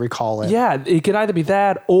try to recall it. yeah, it can either be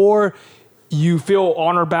that or you feel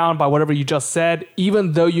honor bound by whatever you just said,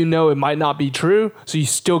 even though you know it might not be true. So you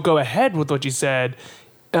still go ahead with what you said,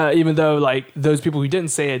 even though like those people who didn't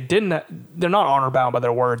say it they're not honor bound by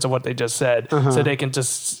their words of what they just said. So they can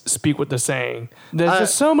just speak what they're saying. There's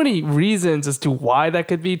just so many reasons as to why that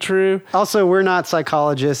could be true. Also, we're not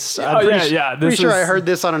psychologists. I'm Oh, pretty yeah. pretty This sure I is- heard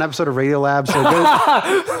this on an episode of Radiolab.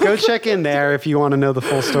 So go check in there if you want to know the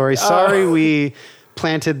full story. Sorry we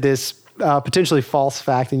planted this potentially false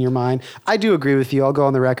fact in your mind. I do agree with you. I'll go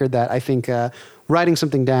on the record that I think writing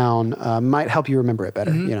something down might help you remember it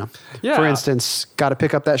better. You know, Yeah. For instance, got to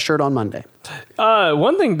pick up that shirt on Monday.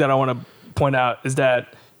 One thing that I want to point out is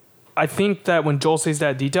that I think that when Joel says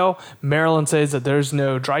that detail, Marilyn says that there's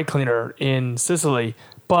no dry cleaner in Sicily.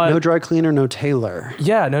 But No dry cleaner, no tailor.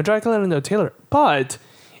 yeah, no dry cleaner, no tailor. But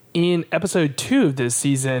in episode 2 of this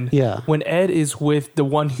season, Yeah. when Ed is with the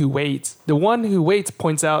one who waits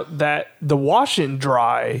points out that the wash and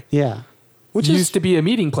dry Yeah, which used to be a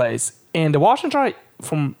meeting place, and the wash and dry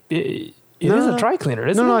it is a dry cleaner,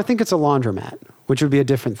 isn't no, it? I think it's a laundromat, which would be a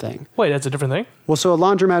different thing. Wait, that's a different thing. Well, so a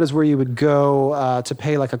laundromat is where you would go to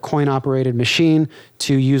pay like a coin-operated machine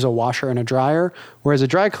to use a washer and a dryer, whereas a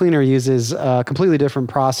dry cleaner uses a completely different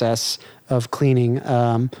process of cleaning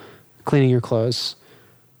your clothes.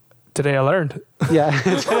 Today I learned. Yeah.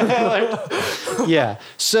 Yeah.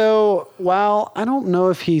 So while I don't know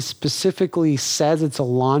if he specifically says it's a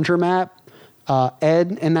laundromat,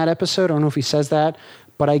 Ed in that episode, I don't know if he says that,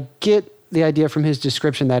 but I get the idea from his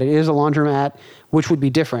description that it is a laundromat, which would be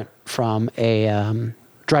different from a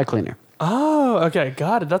dry cleaner. Oh, okay,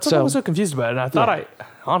 got it. That's what I So- was so confused about. And I thought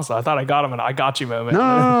I got him, and I got you moment.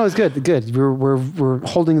 No, it's good. Good. We're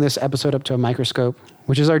holding this episode up to a microscope,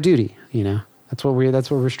 which is our duty. You know, that's what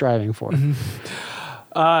we're striving for.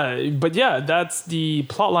 But yeah, that's the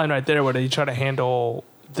plot line right there, where they try to handle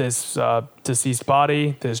this deceased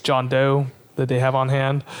body, this John Doe that they have on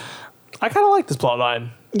hand. I kind of like this plot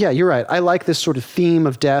line. Yeah, you're right. I like this sort of theme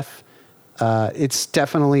of death. It's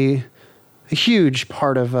definitely a huge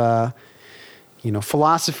part of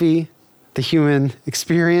philosophy, the human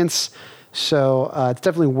experience. So it's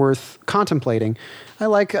definitely worth contemplating. I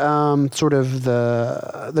like sort of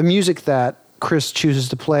the music that Chris chooses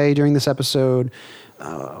to play during this episode.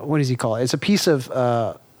 What does he call it? It's a piece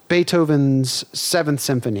of Beethoven's Seventh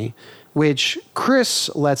Symphony, which Chris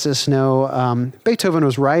lets us know Beethoven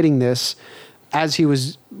was writing this as he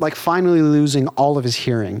was like finally losing all of his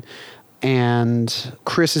hearing. And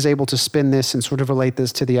Chris is able to spin this and sort of relate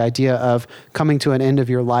this to the idea of coming to an end of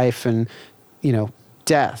your life and,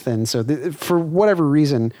 death. And so for whatever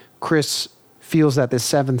reason, Chris feels that this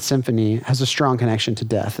Seventh Symphony has a strong connection to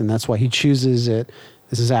death. And that's why he chooses it.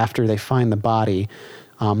 This is after they find the body.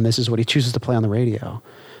 This is what he chooses to play on the radio.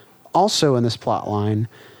 Also in this plot line,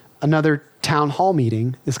 another town hall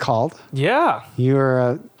meeting is called. Yeah. You're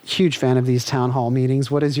a huge fan of these town hall meetings.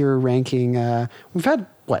 What is your ranking? We've had,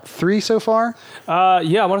 3 so far?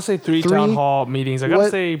 Yeah, I want to say three Three? town hall meetings. I got to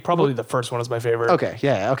What- say probably the first one is my favorite. Okay,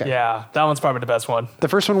 yeah, okay. Yeah, that one's probably the best one. The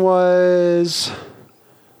first one was...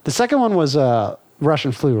 The second one was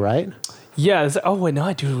Russian flu, right? Yeah. Oh, wait, no,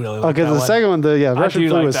 I do really like Okay, that the one. second one, I Russian do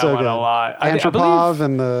flu like was that so one good. a lot. I Antropov believe-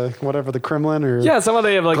 and the Kremlin or... Yeah, some of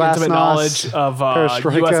they have like Glasnost, intimate knowledge of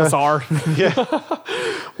Perestroika.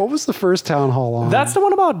 USSR. What was the first town hall on? That's the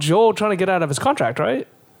one about Joel trying to get out of his contract, right?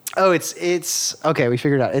 Oh, it's okay. We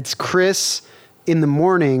figured it out. It's Chris in the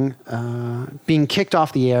morning being kicked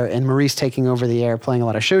off the air and Maurice taking over the air, playing a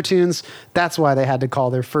lot of show tunes. That's why they had to call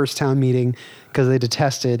their first town meeting, because they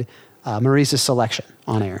detested Maurice's selection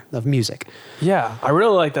on air of music. Yeah, I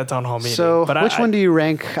really like that town hall meeting. So, but which one do you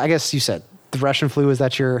rank? I guess you said the Russian flu. Is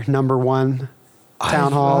that your number one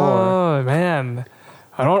town hall? Or? Oh man.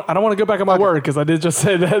 I don't want to go back on my word, because I did just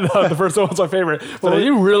say that the first one was my favorite. But I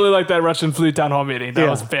do really like that Russian flu town hall meeting. That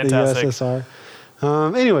was fantastic. The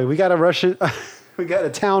USSR. Anyway, we got a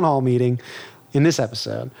town hall meeting in this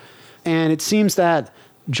episode, and it seems that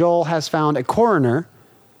Joel has found a coroner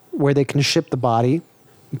where they can ship the body,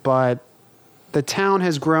 but the town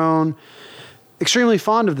has grown extremely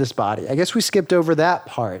fond of this body. I guess we skipped over that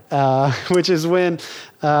part, which is when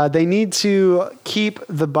they need to keep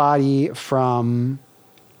the body from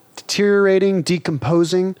deteriorating,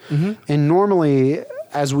 decomposing. And normally,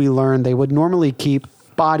 as we learned, they would normally keep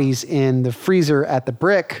bodies in the freezer at the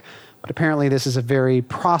Brick, but apparently this is a very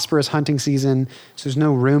prosperous hunting season, so there's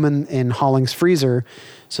no room in Holling's freezer.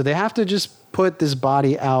 So they have to just put this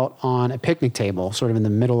body out on a picnic table, sort of in the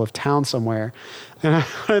middle of town somewhere. And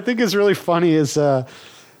what I think is really funny is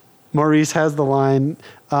Maurice has the line,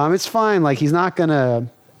 it's fine, like he's not going to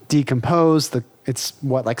decompose. It's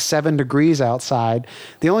like 7 degrees outside.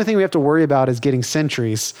 The only thing we have to worry about is getting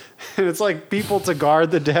sentries. And it's like people to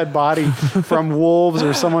guard the dead body from wolves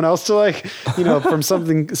or someone else to from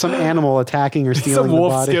some animal attacking or stealing Some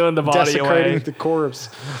wolf the body. stealing the body desecrating away. the corpse.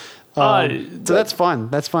 So that's fun.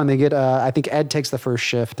 That's fun. They get, I think Ed takes the first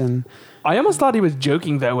shift, and I almost thought he was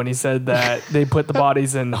joking though when he said that they put the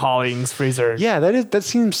bodies in Holling's freezer. yeah, that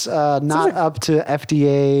seems not like- up to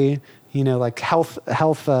FDA, like health, not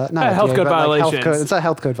health FDA, code but like health violations. code. It's a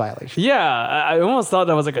health code violation. Yeah, I almost thought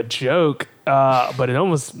that was like a joke, but it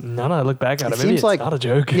almost, now that I look back at it, maybe it's not a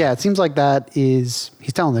joke. Yeah, it seems like he's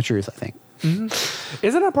telling the truth, I think.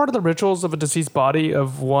 Isn't that part of the rituals of a deceased body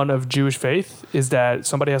of one of Jewish faith, is that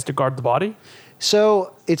somebody has to guard the body?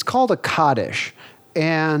 So it's called a Kaddish,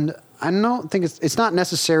 and I don't think it's not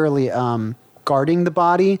necessarily guarding the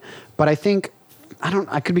body, but I think,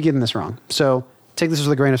 I could be getting this wrong. So take this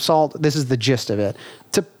with a grain of salt. This is the gist of it.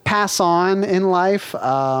 To pass on in life,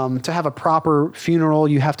 to have a proper funeral,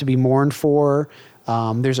 you have to be mourned for.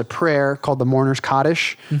 There's a prayer called the Mourner's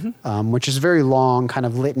Kaddish, which is very long, kind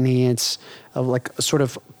of litany. It's sort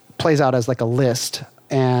of plays out as like a list,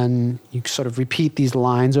 and you sort of repeat these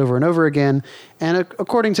lines over and over again. And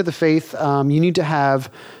according to the faith, you need to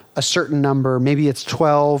have a certain number, maybe it's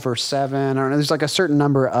 12 or 7, or there's like a certain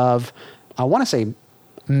number of, I want to say,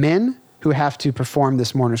 men who have to perform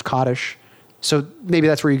this Mourner's Kaddish. So maybe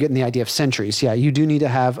that's where you're getting the idea of centuries. Yeah, you do need to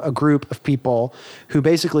have a group of people who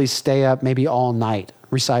basically stay up maybe all night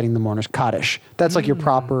reciting the Mourner's Kaddish. That's like your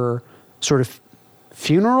proper sort of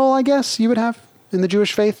funeral, I guess, you would have in the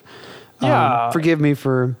Jewish faith. Yeah. Forgive me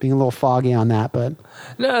for being a little foggy on that, but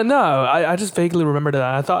No, I just vaguely remembered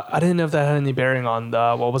that. I didn't know if that had any bearing on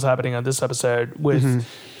what was happening on this episode with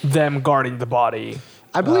them guarding the body.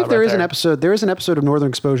 I believe right there is there. an episode. There is an episode of Northern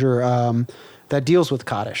Exposure that deals with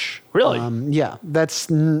Kaddish. Really? Yeah, that's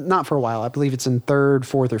not for a while. I believe it's in 3rd,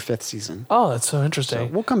 4th, or 5th season. Oh, that's so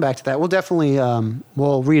interesting. We'll come back to that. We'll definitely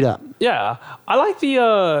we'll read up. Yeah, I like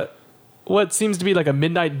the what seems to be like a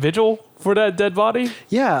midnight vigil for that dead body.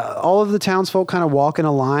 Yeah, all of the townsfolk kind of walk in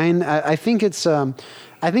a line. I think it's.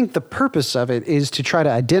 I think the purpose of it is to try to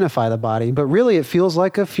identify the body, but really it feels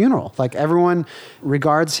like a funeral. Like everyone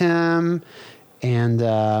regards him and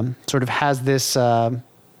sort of has this.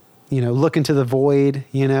 Look into the void,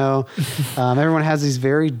 everyone has these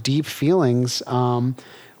very deep feelings,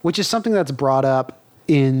 which is something that's brought up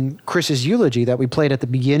in Chris's eulogy that we played at the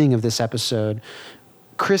beginning of this episode.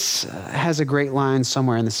 Chris has a great line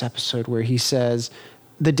somewhere in this episode where he says,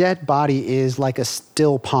 the dead body is like a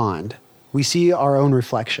still pond. We see our own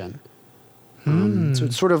reflection. So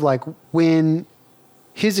it's sort of like when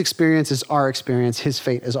his experience is our experience, his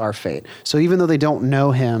fate is our fate. So even though they don't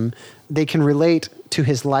know him, they can relate to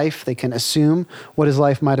his life. They can assume what his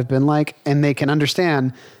life might have been like, and they can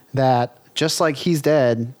understand that just like he's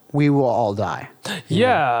dead, we will all die.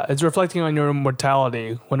 Yeah, it's reflecting on your own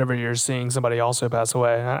mortality whenever you're seeing somebody also pass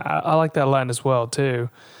away. I like that line as well, too.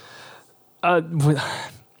 I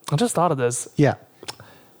just thought of this. Yeah.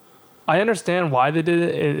 I understand why they did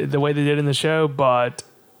it the way they did in the show, but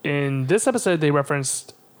in this episode, they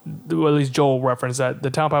referenced, well, at least Joel referenced that the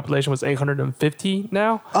town population was 850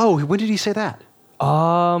 now. Oh, when did he say that?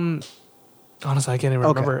 Honestly, I can't even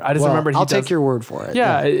remember. I just remember I'll take your word for it.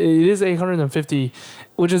 Yeah, it is 850,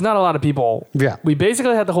 which is not a lot of people. Yeah. We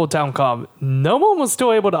basically had the whole town come. No one was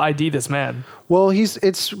still able to ID this man. Well,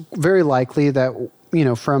 it's very likely that,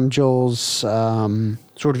 from Joel's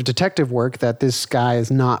sort of detective work, that this guy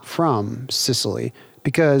is not from Sicily,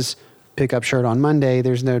 because pick up shirt on Monday,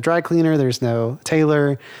 there's no dry cleaner, there's no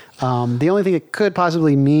tailor. The only thing it could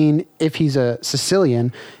possibly mean, if he's a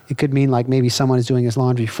Sicilian, it could mean like maybe someone is doing his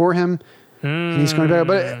laundry for him. And he's going to,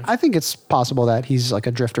 but I think it's possible that he's like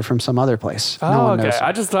a drifter from some other place. No one knows.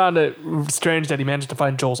 I just found it strange that he managed to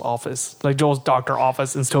find Joel's office, like Joel's doctor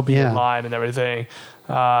office, and still be in line and everything.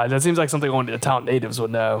 That seems like something only the town natives would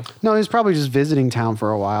know. No, he was probably just visiting town for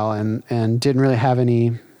a while and didn't really have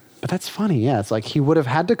any. But that's funny. Yeah, it's like he would have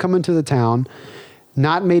had to come into the town,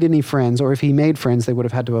 not made any friends, or if he made friends, they would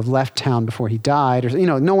have had to have left town before he died.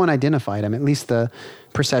 Or no one identified him. At least the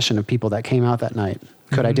procession of people that came out that night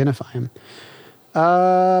could identify him.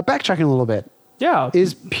 Backtracking a little bit. Yeah.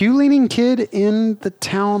 Is pew leaning kid in the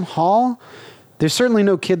town hall? There's certainly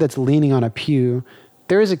no kid that's leaning on a pew.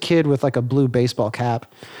 There is a kid with like a blue baseball cap,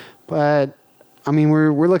 but I mean,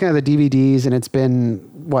 we're looking at the DVDs, and it's been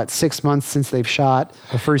what 6 months since they've shot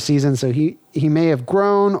the first season. So he may have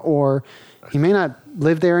grown, or he may not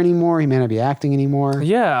live there anymore. He may not be acting anymore.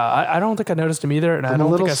 Yeah, I don't think I noticed him either, and I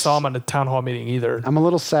don't think I saw him at the town hall meeting either. I'm a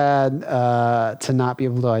little sad to not be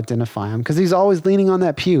able to identify him because he's always leaning on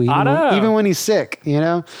that pew, even when he's sick. You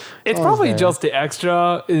know, it's probably just the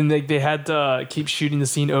extra, and they had to keep shooting the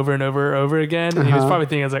scene over and over again. And he was probably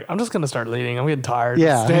thinking, "I was like, I'm just gonna start leaning. I'm getting tired.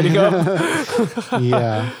 Yeah, standing up."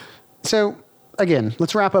 Yeah. So again,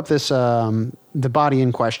 let's wrap up this the body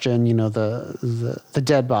in question. You know, the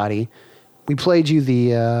dead body. We played you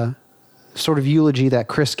the sort of eulogy that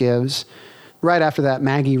Chris gives. Right after that,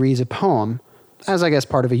 Maggie reads a poem, as I guess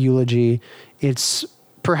part of a eulogy. It's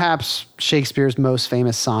perhaps Shakespeare's most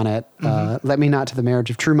famous sonnet, "Let me not to the marriage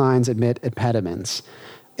of true minds admit impediments."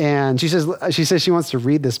 And she says she wants to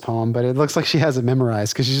read this poem, but it looks like she has it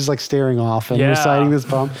memorized because she's just like staring off and reciting this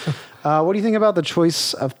poem. What do you think about the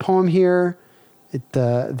choice of poem here?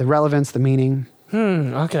 The relevance, the meaning?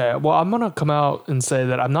 Okay. Well, I'm going to come out and say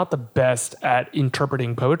that I'm not the best at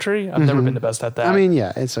interpreting poetry. I've never been the best at that. I mean,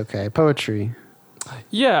 yeah, it's okay. Poetry.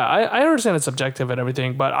 Yeah, I understand it's subjective and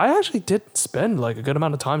everything, but I actually did spend like a good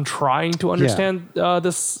amount of time trying to understand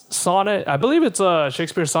this sonnet. I believe it's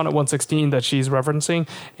Shakespeare Sonnet 116 that she's referencing.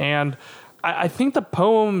 And I think the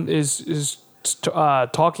poem is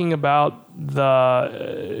talking about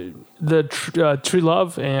the true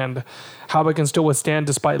love and how it can still withstand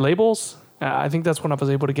despite labels. I think that's what I was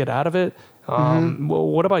able to get out of it. Well,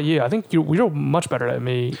 what about you? I think you're much better at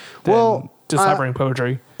me than deciphering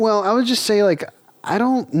poetry. Well, I would just say, like, I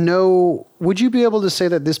don't know. Would you be able to say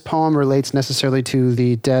that this poem relates necessarily to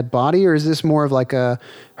the dead body, or is this more of like her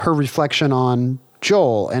reflection on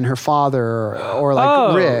Joel and her father, or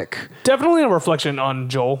like Rick? Definitely a reflection on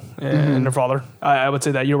Joel and her father. I would say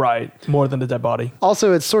that you're right, more than the dead body.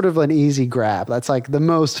 Also, it's sort of an easy grab. That's like the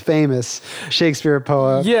most famous Shakespeare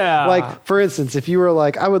poem. Yeah. Like, for instance, if you were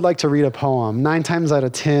like, I would like to read a poem, 9 times out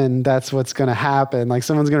of 10, that's what's going to happen. Like,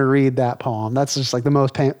 someone's going to read that poem. That's just like the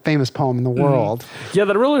most famous poem in the world. Yeah,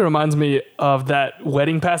 that really reminds me of that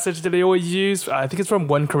wedding passage that they always use. I think it's from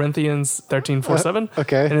 1 Corinthians 13:4-7.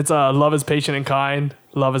 Okay. And it's love is patient and kind.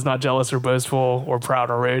 Love is not jealous or boastful or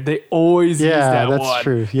proud or rude. They always use that that's one.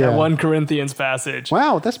 True. Yeah, that 1 Corinthians passage.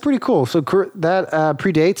 Wow, that's pretty cool. So that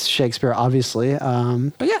predates Shakespeare, obviously.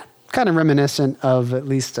 But yeah, kind of reminiscent of at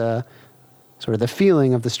least sort of the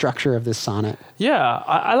feeling of the structure of this sonnet. Yeah,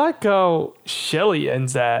 I like how Shelley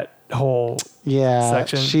ends that whole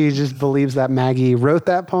section. She just believes that Maggie wrote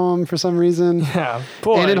that poem for some reason. Yeah,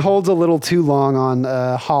 boy. And it holds a little too long on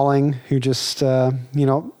Halling, who just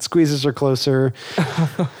squeezes her closer.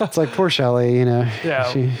 It's like, poor Shelley,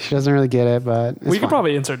 she doesn't really get it, but we could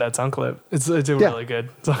probably insert that sound clip. It's a really good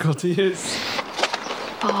sound clip to use.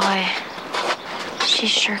 Boy, she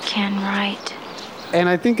sure can write. And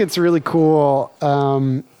I think it's really cool,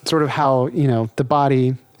 sort of how the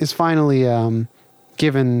body is finally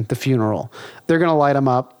given the funeral. They're going to light him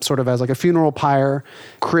up sort of as like a funeral pyre.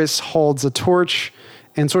 Chris holds a torch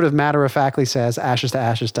and sort of matter-of-factly says, ashes to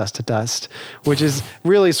ashes, dust to dust, which is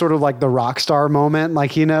really sort of like the rock star moment.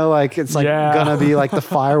 Like, it's like going to be like the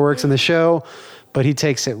fireworks in the show, but he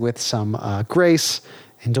takes it with some grace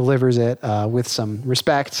and delivers it with some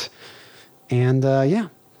respect. And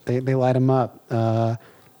they light him up.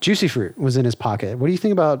 Juicy Fruit was in his pocket. What do you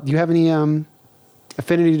think about, do you have any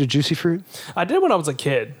affinity to Juicy Fruit? I did when I was a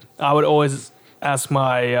kid. I would always ask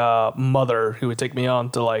my mother, who would take me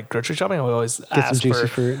on to like grocery shopping. I would always ask Juicy for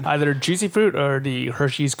Fruit. either Juicy Fruit or the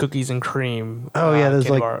Hershey's Cookies and Cream. Oh yeah, there's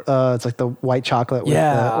like bar. it's like the white chocolate with the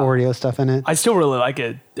Oreo stuff in it. I still really like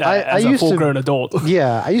it as a full-grown adult.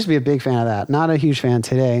 Yeah, I used to be a big fan of that. Not a huge fan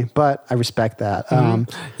today, but I respect that.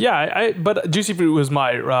 But Juicy Fruit was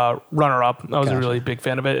my runner-up. I was a really big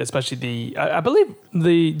fan of it, especially I believe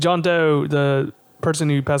the John Doe, the person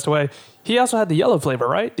who passed away, he also had the yellow flavor,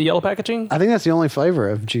 right? The yellow packaging? I think that's the only flavor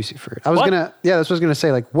of Juicy Fruit. That's what I was going to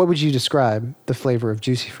say. Like, what would you describe the flavor of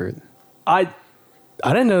Juicy Fruit? I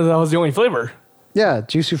didn't know that was the only flavor. Yeah,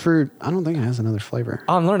 Juicy Fruit, I don't think it has another flavor.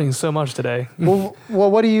 I'm learning so much today. well,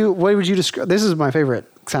 what would you describe? This is my favorite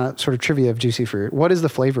kind of sort of trivia of Juicy Fruit. What is the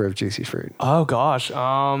flavor of Juicy Fruit? Oh gosh.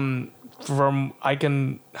 I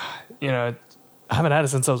haven't had it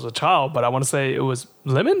since I was a child, but I want to say it was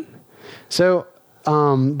lemon. So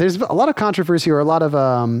there's a lot of controversy or a lot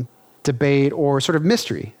of debate or sort of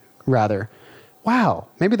mystery, rather. Wow,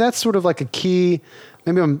 maybe that's sort of like a key.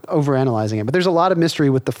 Maybe I'm overanalyzing it, but there's a lot of mystery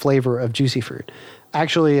with the flavor of Juicy Fruit.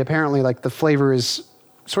 Actually, apparently, like the flavor is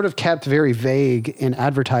sort of kept very vague in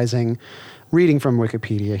advertising. Reading from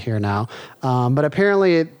Wikipedia here now, but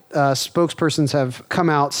apparently spokespersons have come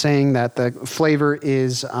out saying that the flavor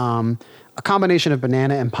is a combination of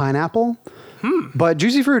banana and pineapple. But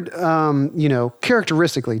juicy fruit,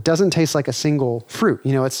 characteristically doesn't taste like a single fruit.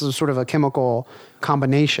 It's sort of a chemical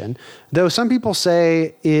combination. Though some people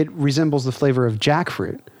say it resembles the flavor of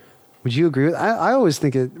jackfruit. Would you agree with that? I always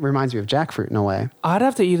think it reminds me of jackfruit in a way. I'd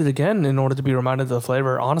have to eat it again in order to be reminded of the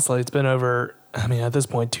flavor. Honestly, it's been over, at this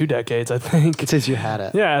point, 2 decades, I think. Since you had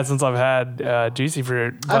it. Yeah, since I've had juicy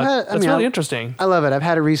fruit. But it's really interesting. I love it. I've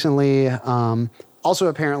had it recently. Also,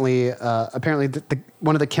 apparently,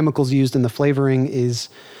 one of the chemicals used in the flavoring is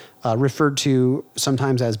referred to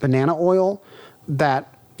sometimes as banana oil.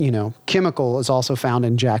 That, chemical is also found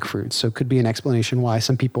in jackfruit. So it could be an explanation why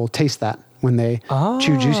some people taste that when they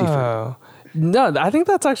chew juicy fruit. No, I think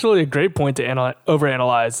that's actually a great point to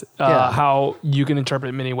overanalyze how you can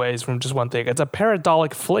interpret many ways from just one thing. It's a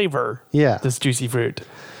paradolic flavor, this juicy fruit.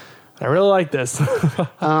 I really like this.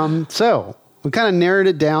 So we kind of narrowed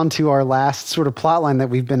it down to our last sort of plot line that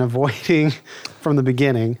we've been avoiding from the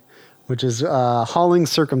beginning, which is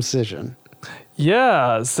Holling's circumcision.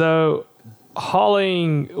 Yeah, so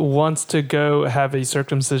Holling wants to go have a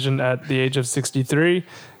circumcision at the age of 63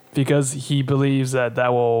 because he believes that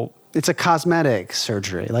will... It's a cosmetic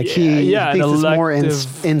surgery. He thinks it's more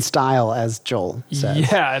in style, as Joel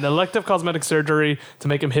says. Yeah, an elective cosmetic surgery to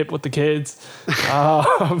make him hip with the kids.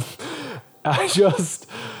 I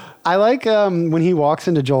like when he walks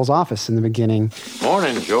into Joel's office in the beginning.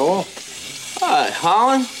 Morning, Joel. Hi,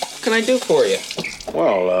 Holland. What can I do for you?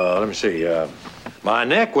 Well, let me see. My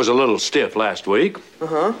neck was a little stiff last week.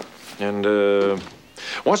 Uh-huh. And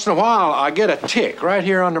once in a while, I get a tick right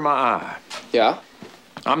here under my eye. Yeah?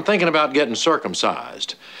 I'm thinking about getting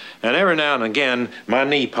circumcised. And every now and again, my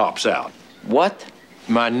knee pops out. What?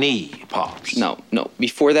 My knee pops. No.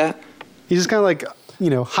 Before that? He just kind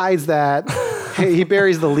of hides that. He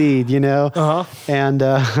buries the lead, Uh-huh. And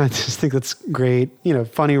I just think that's great.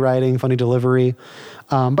 Funny writing, funny delivery.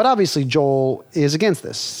 But obviously Joel is against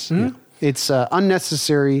this. Mm-hmm. It's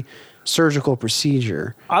unnecessary surgical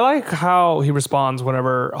procedure. I like how he responds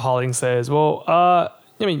whenever Holling says, well,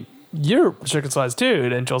 you're circumcised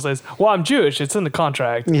too. And Joel says, well, I'm Jewish. It's in the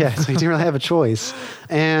contract. Yeah, so he didn't really have a choice.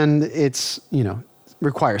 And it's,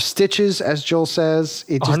 requires stitches, as Joel says.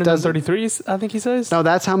 It just 133, I think he says. No,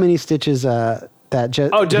 that's how many stitches that Jesse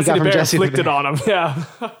the Bear inflicted on him. Yeah.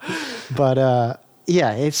 But,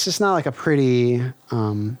 it's just not like a pretty...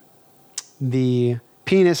 the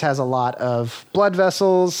penis has a lot of blood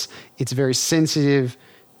vessels. It's very sensitive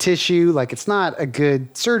tissue. It's not a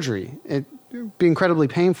good surgery. It'd be incredibly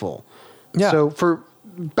painful. Yeah. So for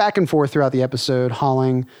back and forth throughout the episode,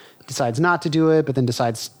 Holling decides not to do it, but then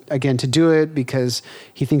decides again to do it because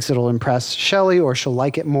he thinks it'll impress Shelley or she'll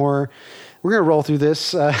like it more. We're going to roll through this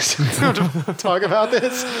so we don't have to talk about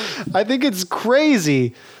this. I think it's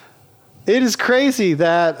crazy. It is crazy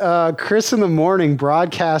that Chris in the Morning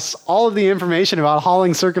broadcasts all of the information about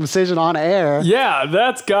Holling's circumcision on air. Yeah,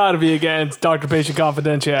 that's got to be against doctor-patient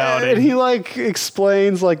confidentiality. And he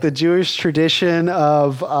explains the Jewish tradition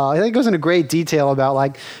of, I think it goes into great detail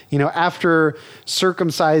about after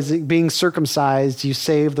being circumcised, you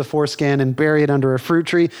save the foreskin and bury it under a fruit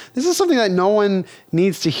tree. This is something that no one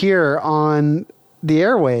needs to hear on the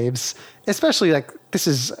airwaves, especially this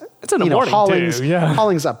is... It's in the morning, Holling's, too. Yeah.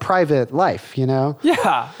 Holling's a private life,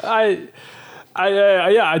 Yeah, I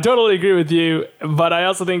totally agree with you. But I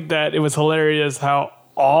also think that it was hilarious how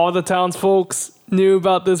all the townsfolk knew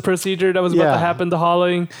about this procedure that was about to happen to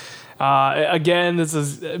Holling. Again, this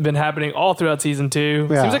has been happening all throughout season 2.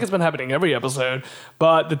 Yeah. Seems like it's been happening every episode.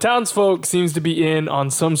 But the townsfolk seems to be in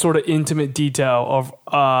on some sort of intimate detail of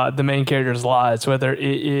the main characters' lives, whether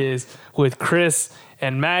it is with Chris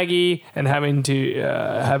and Maggie and having to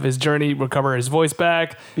have his journey recover his voice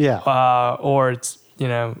back. Yeah. Or it's,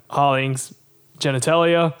 Holling's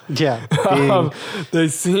genitalia. Yeah. They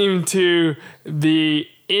seem to be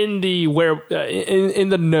in the in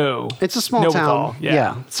the know. It's a small town.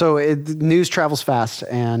 Yeah. So news travels fast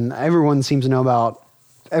and everyone seems to know about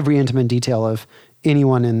every intimate detail of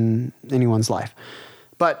anyone in anyone's life.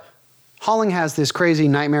 But Holling has this crazy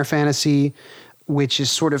nightmare fantasy which is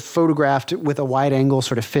sort of photographed with a wide angle,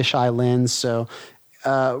 sort of fisheye lens. So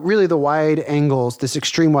really the wide angles, this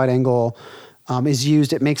extreme wide angle is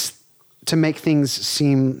used. To make things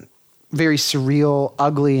seem very surreal,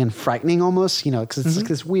 ugly, and frightening almost, because it's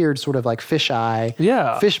this weird sort of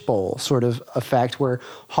fisheye, fishbowl sort of effect where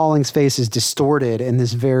Holling's face is distorted in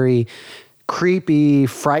this very creepy,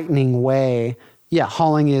 frightening way. Yeah,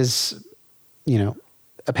 Holling is,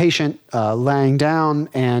 a patient laying down,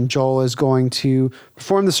 and Joel is going to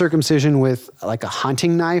perform the circumcision with a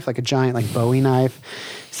hunting knife, a giant Bowie knife.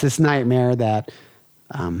 it's this nightmare that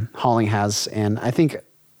Holling has. And I think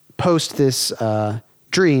post this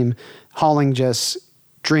dream, Holling just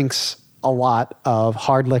drinks a lot of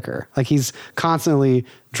hard liquor. Like he's constantly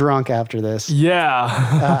drunk after this. Yeah.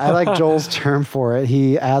 I like Joel's term for it.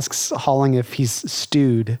 He asks Holling if he's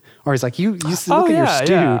stewed, or he's like, you look like you're stewed.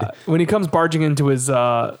 Yeah. When he comes barging into his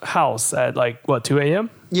house at 2 a.m.?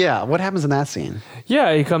 Yeah. What happens in that scene?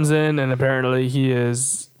 Yeah, he comes in and apparently he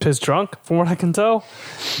is pissed drunk, from what I can tell.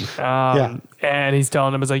 And he's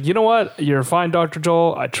telling him, it's like, you know what? You're fine, Dr.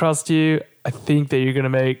 Joel. I trust you. I think that you're going to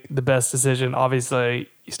make the best decision. Obviously,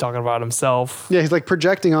 he's talking about himself. Yeah, he's like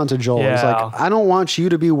projecting onto Joel. Yeah. He's like, I don't want you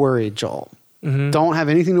to be worried, Joel. Don't have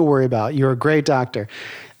anything to worry about. You're a great doctor.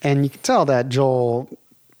 And you can tell that Joel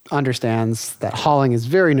understands that Holling is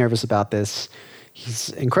very nervous about this. He's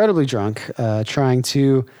incredibly drunk, trying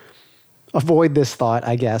to avoid this thought,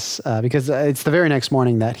 I guess, because it's the very next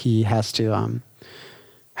morning that he has to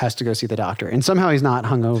go see the doctor. And somehow he's not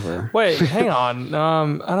hungover. Wait, hang on.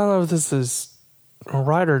 I don't know if this is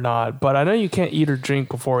right or not, but I know you can't eat or drink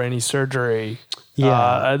before any surgery.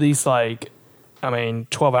 Yeah. At least 12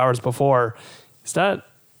 hours before. Is that...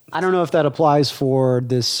 I don't know if that applies for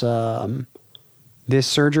this this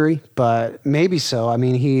surgery, but maybe so. I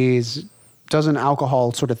mean, doesn't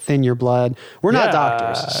alcohol sort of thin your blood? We're not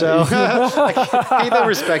doctors, so I hate that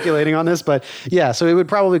we're speculating on this, but yeah, so it would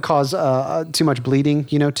probably cause too much bleeding,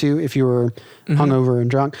 too, if you were hungover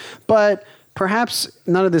and drunk. But perhaps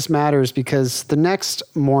none of this matters because the next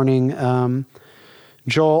morning,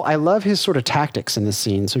 Joel, I love his sort of tactics in this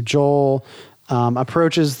scene. So Joel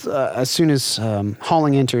approaches, as soon as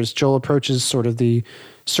Holling enters, Joel approaches sort of the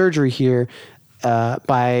surgery here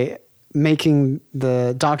by making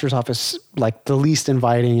the doctor's office like the least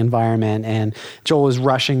inviting environment. And Joel is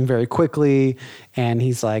rushing very quickly. And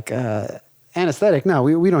he's like, anesthetic? No,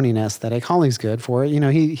 we don't need an anesthetic. Holling's good for it.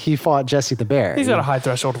 He fought Jesse the bear. He's got a high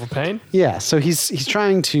threshold for pain. Yeah, so he's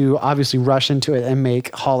trying to obviously rush into it and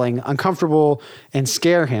make Holling uncomfortable and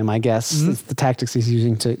scare him, I guess. That's the tactics he's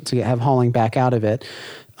using to have Holling back out of it.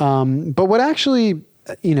 But what actually,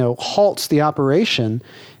 halts the operation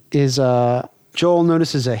is Joel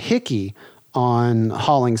notices a hickey on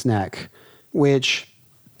Holling's neck, which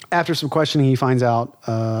after some questioning, he finds out,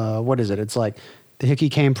 what is it? It's like the hickey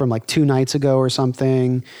came from 2 nights ago or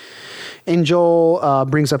something. And Joel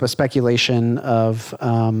brings up a speculation of,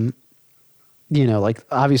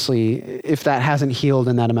 obviously, if that hasn't healed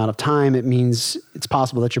in that amount of time, it means it's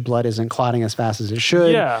possible that your blood isn't clotting as fast as it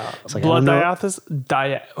should. Yeah. It's like, blood diathesis.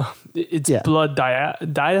 Blood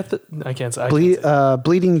I can't say.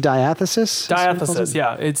 Bleeding diathesis? Diathesis,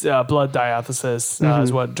 yeah. It's blood diathesis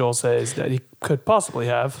is what Joel says that he could possibly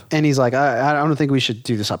have. And he's like, I don't think we should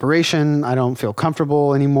do this operation. I don't feel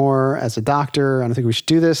comfortable anymore as a doctor. I don't think we should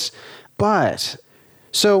do this. But,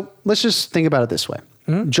 so let's just think about it this way.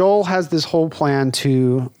 Joel has this whole plan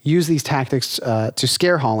to use these tactics to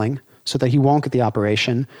scare Holling so that he won't get the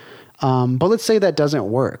operation. But let's say that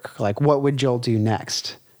doesn't work. What would Joel do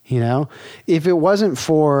next? If it wasn't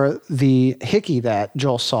for the hickey that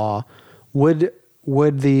Joel saw, would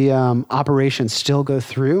the operation still go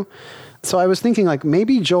through? So I was thinking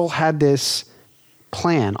maybe Joel had this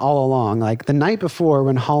plan all along. The night before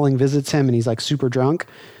when Holling visits him and he's super drunk,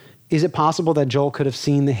 is it possible that Joel could have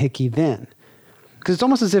seen the hickey then? Because it's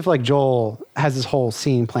almost as if Joel has this whole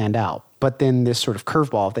scene planned out, but then this sort of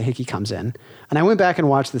curveball of the hickey comes in. And I went back and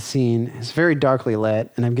watched the scene. It's very darkly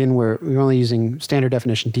lit. And again, we're only using standard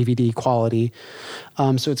definition DVD quality.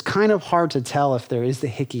 So it's kind of hard to tell if there is the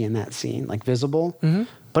hickey in that scene, visible.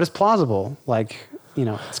 But it's plausible.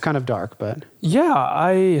 It's kind of dark, but...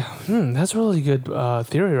 Yeah, that's a really good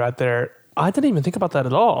theory right there. I didn't even think about that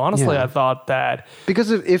at all. Honestly, Yeah. I thought that...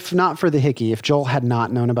 Because if not for the hickey, if Joel had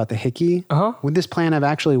not known about the hickey, would this plan have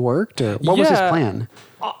actually worked? Or what was his plan?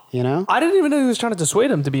 I didn't even know he was trying to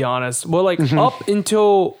dissuade him, to be honest. Well, up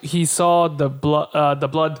until he saw the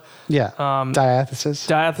blood... Yeah, diathesis.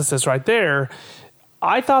 Diathesis right there,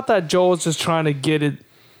 I thought that Joel was just trying to get it...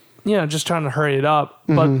 just trying to hurry it up.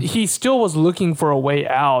 But he still was looking for a way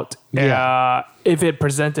out if it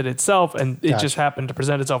presented itself, and it just happened to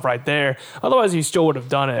present itself right there. Otherwise, he still would have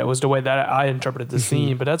done it. It was the way that I interpreted the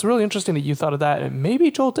scene. But that's really interesting that you thought of that. And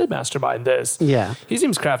maybe Joel did mastermind this. Yeah. He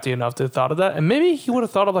seems crafty enough to have thought of that. And maybe he would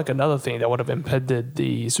have thought of another thing that would have impeded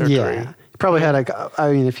the surgery. Yeah. He probably had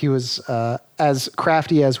if he was as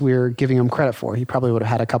crafty as we're giving him credit for, he probably would have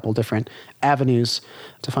had a couple different avenues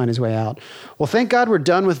to find his way out. Well, thank God we're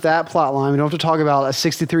done with that plot line. We don't have to talk about a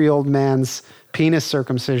 63-year-old man's penis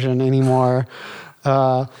circumcision anymore.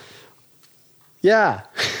 Yeah.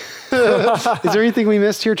 Is there anything we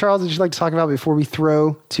missed here, Charles, that you'd like to talk about before we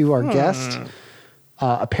throw to our guest?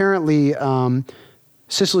 Apparently,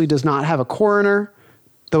 Sicily does not have a coroner,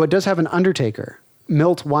 though it does have an undertaker.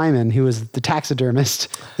 Milt Wyman, who is the taxidermist,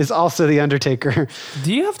 is also the undertaker.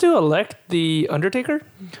 Do you have to elect the undertaker?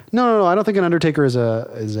 No. I don't think an undertaker is a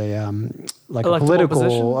like a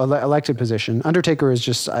political elected position. Undertaker is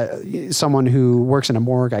just someone who works in a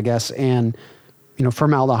morgue, I guess, and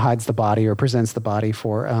formaldehydes the body or presents the body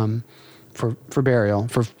for burial,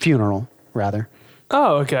 for funeral rather.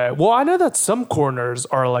 Oh, okay. Well, I know that some coroners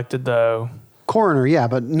are elected though. Coroner, yeah,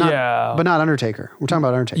 but not Undertaker. We're talking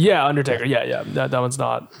about Undertaker. Yeah, Undertaker. Yeah. That one's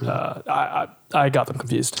not. I got them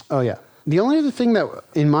confused. Oh yeah. The only other thing that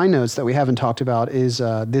in my notes that we haven't talked about is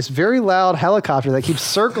this very loud helicopter that keeps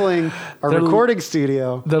circling our recording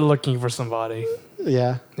studio. They're looking for somebody.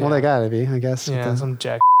 Yeah. Well, they gotta be, I guess. Yeah, some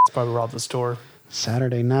jack probably robbed the store.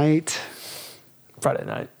 Saturday night. Friday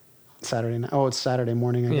night. Saturday night. Oh, it's Saturday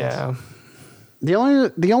morning, I guess. Yeah. The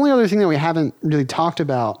only other thing that we haven't really talked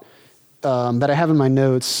about that I have in my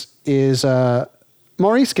notes is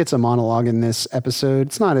Maurice gets a monologue in this episode.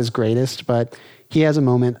 It's not his greatest, but he has a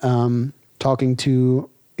moment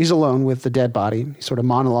he's alone with the dead body. He sort of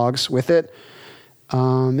monologues with it.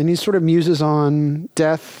 And he sort of muses on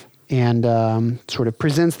death and sort of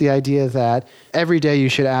presents the idea that every day you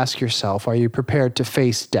should ask yourself, are you prepared to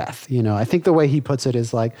face death? I think the way he puts it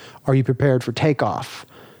is like, are you prepared for takeoff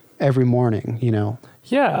every morning,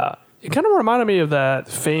 Yeah. It kind of reminded me of that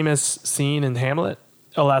famous scene in Hamlet,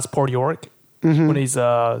 Alas, Poor York, when he's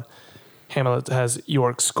Hamlet has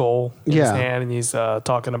York's skull in his hand, and he's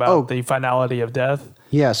talking about the finality of death.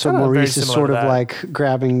 Yeah, so Maurice is sort of like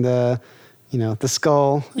grabbing the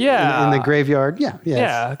skull in the graveyard.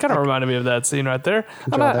 Yeah. It kind of reminded me of that scene right there.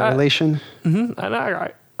 Draw that relation. And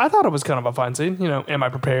I thought it was kind of a fine scene. Am I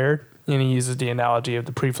prepared? And he uses the analogy of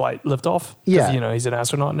the pre-flight liftoff. Yeah. He's an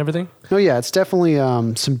astronaut and everything. Oh, yeah. It's definitely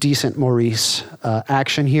some decent Maurice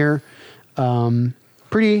action here.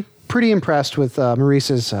 Pretty impressed with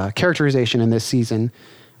Maurice's characterization in this season,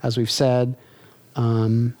 as we've said. I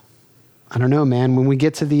don't know, man. When we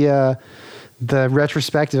get to the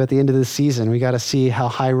retrospective at the end of the season, we got to see how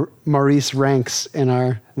high Maurice ranks in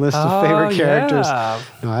our list of favorite characters. Yeah.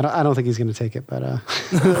 No, I don't think he's going to take it, but...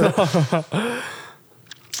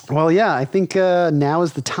 Well, yeah, I think now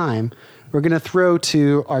is the time. We're going to throw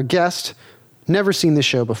to our guest, never seen this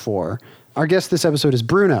show before. Our guest this episode is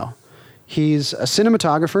Bruno. He's a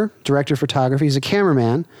cinematographer, director of photography. He's a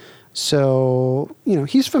cameraman. So,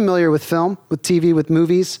 he's familiar with film, with TV, with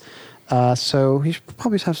movies. So he should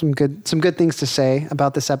probably have some good things to say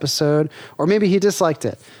about this episode. Or maybe he disliked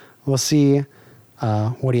it. We'll see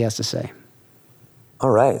what he has to say.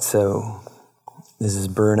 All right, so this is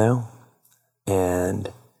Bruno,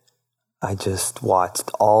 and I just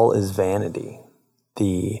watched All Is Vanity,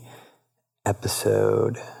 the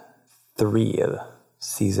episode 3 of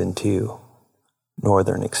season 2,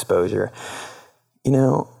 Northern Exposure.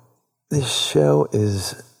 This show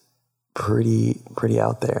is pretty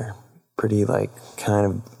out there, pretty kind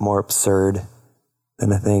of more absurd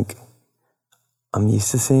than I think I'm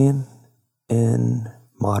used to seeing in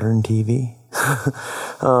modern TV.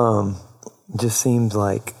 It just seems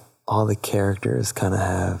like all the characters kind of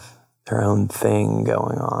have their own thing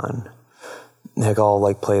going on. They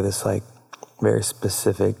all play this very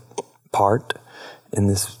specific part in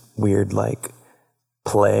this weird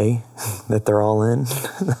play that they're all in.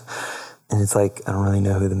 And it's I don't really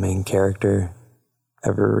know who the main character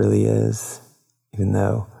ever really is, even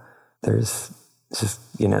though there's just,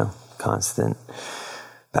 constant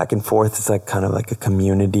back and forth. It's kind of like a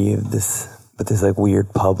community of this, but this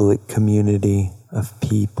weird public community of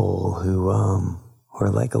people who are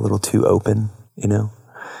a little too open,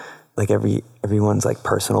 everyone's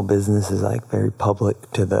personal business is very public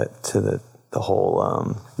to the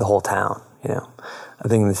whole town, I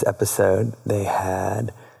think in this episode they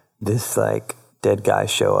had this dead guy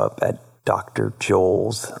show up at Dr.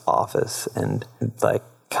 Joel's office, and it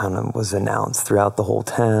kind of was announced throughout the whole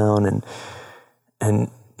town, and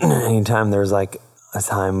anytime there was a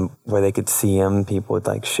time where they could see him, people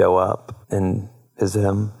would show up and visit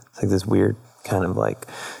him. It's this weird kind of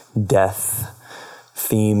death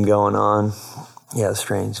theme going on. Yeah, it's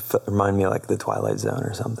strange. Remind me of the Twilight Zone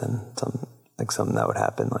or something. Something that would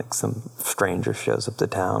happen. Some stranger shows up to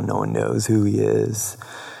town, no one knows who he is,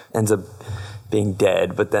 ends up being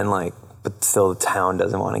dead, but then but still the town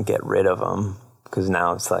doesn't want to get rid of him because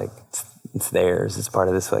now it's it's theirs. It's part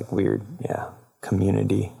of this weird,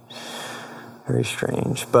 community. Very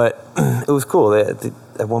strange, but it was cool.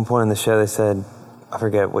 At one point in the show, they said, I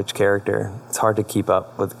forget which character. It's hard to keep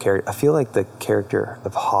up with the character. I feel like the character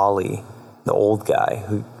of Holly, the old guy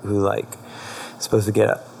who is supposed to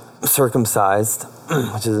get circumcised,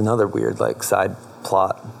 which is another weird like side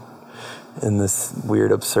plot in this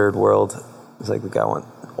weird absurd world. It's like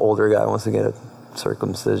older guy wants to get a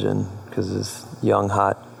circumcision because his young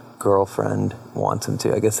hot girlfriend wants him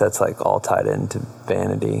to. I guess that's like all tied into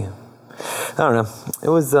vanity. I don't know. It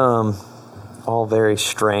was all very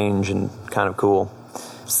strange and kind of cool.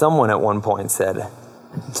 Someone at one point said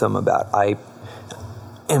something about,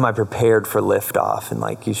 am I prepared for liftoff? And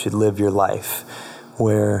like, you should live your life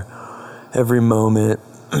where every moment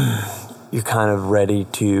you're kind of ready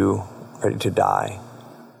to die.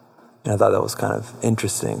 And I thought that was kind of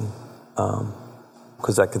interesting,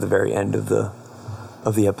 because like at the very end of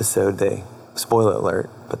the episode, they, spoiler alert,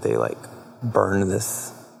 but they like burn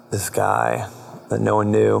this guy that no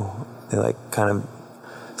one knew. They like kind of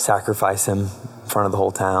sacrifice him in front of the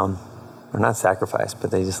whole town, or not sacrifice, but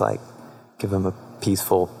they just like give him a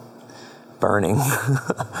peaceful burning,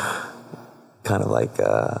 kind of like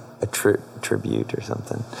a tribute or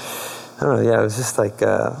something. I don't know. Yeah, it was just like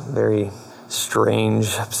a very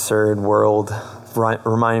strange, absurd world.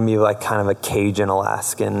 Reminded me of like kind of a Cajun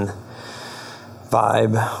Alaskan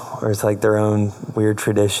vibe, where it's like their own weird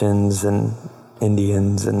traditions and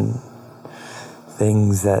Indians and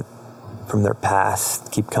things that from their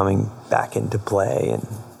past keep coming back into play,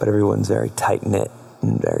 but everyone's very tight knit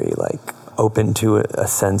and very like open to a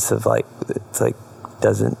sense of like, it's like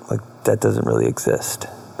that doesn't really exist,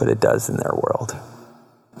 but it does in their world.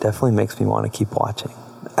 Definitely makes me want to keep watching.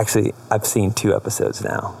 Actually, I've seen 2 episodes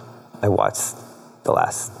now. I watched the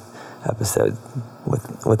last episode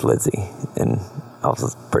with Lizzie, and I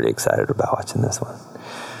was pretty excited about watching this one.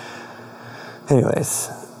 Anyways,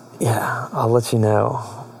 yeah, I'll let you know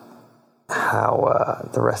how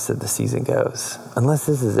the rest of the season goes. Unless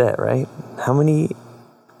this is it, right? How many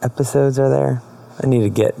episodes are there? I need to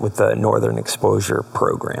get with the Northern Exposure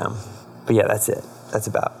program. But yeah, that's it. That's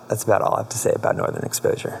about all I have to say about Northern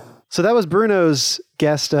Exposure. So that was Bruno's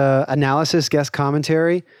guest analysis, guest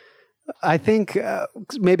commentary. I think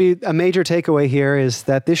maybe a major takeaway here is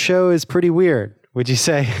that this show is pretty weird, would you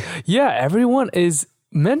say? Yeah, everyone is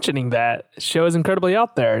mentioning that. Show is incredibly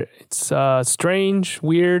out there. It's strange,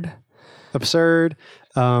 weird, absurd.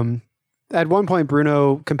 At one point,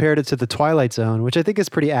 Bruno compared it to The Twilight Zone, which I think is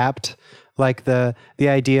pretty apt. Like the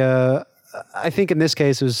idea, I think in this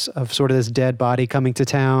case, was of sort of this dead body coming to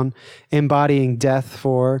town, embodying death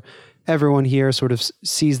for everyone here. Sort of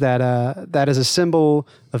sees that as a symbol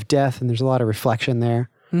of death, and there's a lot of reflection there.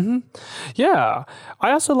 Mm-hmm. Yeah,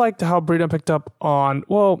 I also liked how Bruno picked up on,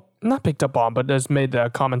 well, not picked up on, but has made the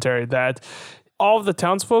commentary that all of the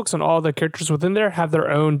townsfolk and all the characters within there have their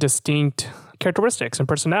own distinct characteristics and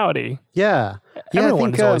personality. Yeah.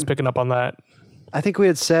 Everyone is always picking up on that. I think we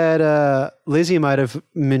had said, Lizzie might have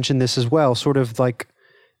mentioned this as well, sort of like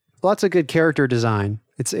lots of good character design.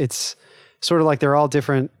 It's sort of like they're all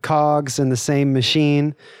different cogs in the same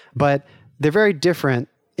machine, but they're very different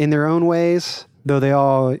in their own ways, though they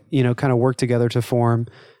all, kind of work together to form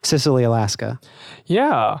Sicily, Alaska.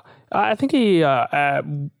 Yeah. I think he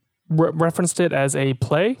referenced it as a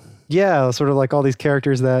play. Yeah, sort of like all these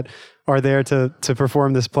characters that are there to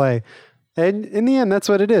perform this play. And in the end, that's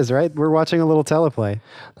what it is, right? We're watching a little teleplay.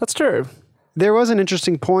 That's true. There was an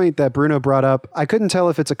interesting point that Bruno brought up. I couldn't tell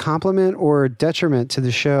if it's a compliment or a detriment to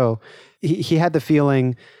the show. He had the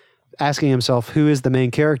feeling, asking himself, who is the main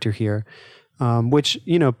character here? Which,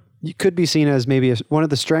 could be seen as maybe one of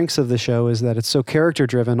the strengths of the show is that it's so character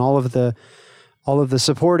driven. All of the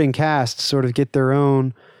supporting cast sort of get their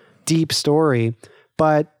own deep story,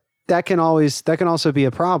 but that can also be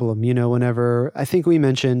a problem. Whenever I think we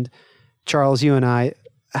mentioned, Charles, you and I,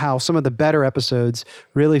 how some of the better episodes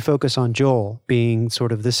really focus on Joel being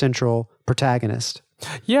sort of the central protagonist.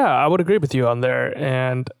 Yeah, I would agree with you on there.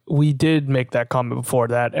 And we did make that comment before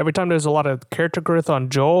that every time there's a lot of character growth on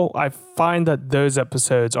Joel, I find that those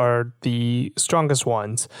episodes are the strongest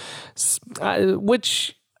ones.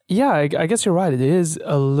 Which, yeah, I guess you're right. It is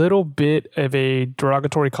a little bit of a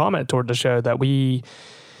derogatory comment toward the show that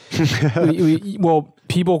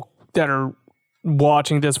people that are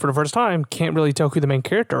watching this for the first time can't really tell who the main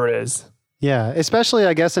character is. Yeah, especially,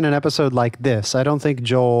 I guess, in an episode like this. I don't think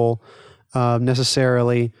Joel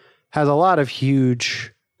necessarily has a lot of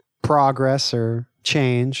huge progress or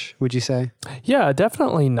change, would you say? Yeah,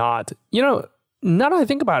 definitely not. Now that I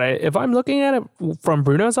think about it, if I'm looking at it from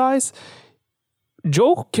Bruno's eyes,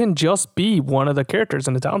 Joel can just be one of the characters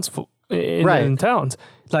in the towns. In towns.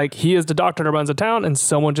 Like, he is the doctor that runs a town, and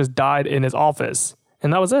someone just died in his office.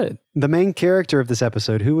 And that was it. The main character of this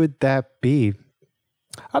episode, who would that be?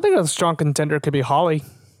 I think a strong contender could be Holly.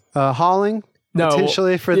 Holling? No.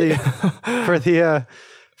 Potentially for the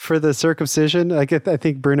for the circumcision. I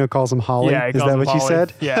think Bruno calls him Holly. Yeah, he is calls that him what you Holly.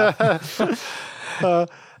 said? Yeah.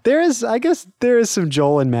 I guess there is some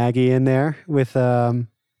Joel and Maggie in there with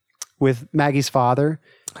Maggie's father.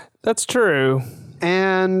 That's true.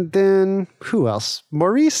 And then who else?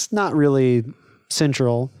 Maurice, not really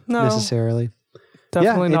central necessarily.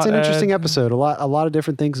 Definitely yeah, it's not an interesting Ed. episode. A lot of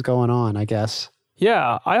different things going on, I guess.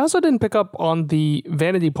 Yeah, I also didn't pick up on the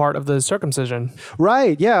vanity part of the circumcision.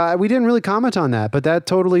 Right. Yeah, we didn't really comment on that, but that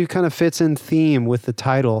totally kind of fits in theme with the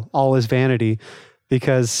title, All Is Vanity,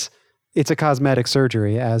 because it's a cosmetic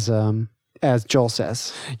surgery, as Joel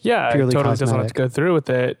says. Yeah, he Purely totally doesn't have cosmetic. to go through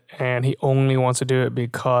with it, and he only wants to do it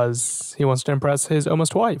because he wants to impress his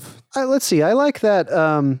almost wife. Let's see. I like that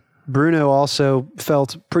Bruno also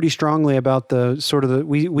felt pretty strongly about the sort of the,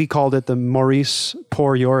 we called it the Maurice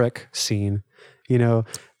Poor Yorick scene. You know,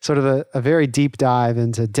 sort of a very deep dive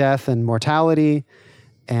into death and mortality.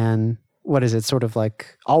 And what is it? Sort of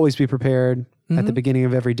like always be prepared at the beginning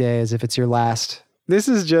of every day as if it's your last. This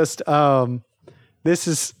is just, has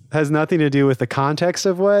nothing to do with the context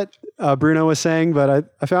of what Bruno was saying,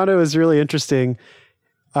 but I found it was really interesting.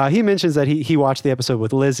 He mentions that he watched the episode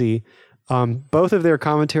with Lizzie. Both of their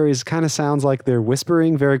commentaries kind of sounds like they're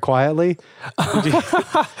whispering very quietly.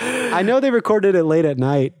 I know they recorded it late at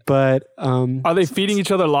night, but Are they feeding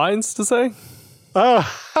each other lines to say?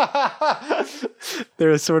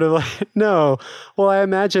 they're sort of like, no. Well, I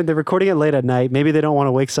imagine they're recording it late at night. Maybe they don't want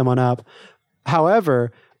to wake someone up.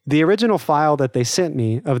 However, the original file that they sent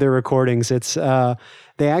me of their recordings, it's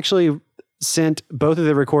they actually sent both of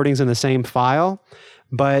the recordings in the same file,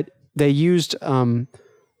 but they used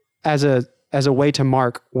as a way to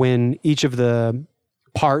mark when each of the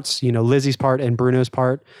parts, you know, Lizzie's part and Bruno's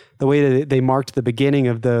part, the way that they marked the beginning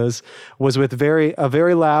of those was with a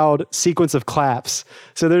very loud sequence of claps.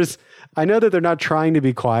 So I know that they're not trying to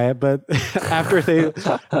be quiet, but after they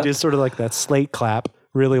just sort of like that slate clap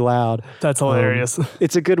really loud. That's hilarious.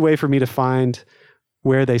 It's a good way for me to find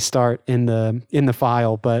where they start in the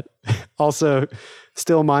file, but also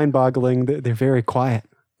still mind-boggling that they're very quiet.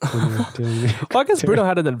 Well, I guess Bruno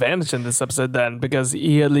had an advantage in this episode then because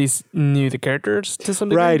he at least knew the characters to some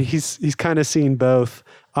degree. Right. He's kind of seen both.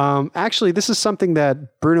 Actually, this is something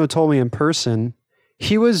that Bruno told me in person.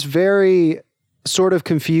 He was very sort of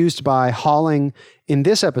confused by Holling in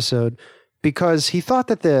this episode because he thought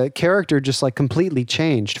that the character just like completely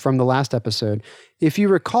changed from the last episode. If you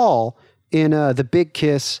recall, in The Big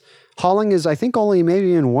Kiss, Holling is, I think, only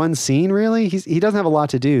maybe in one scene, really. He doesn't have a lot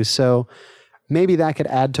to do, so maybe that could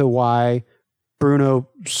add to why Bruno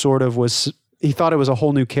sort of he thought it was a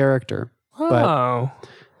whole new character. Oh. But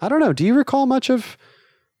I don't know. Do you recall much of,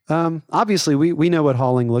 obviously we know what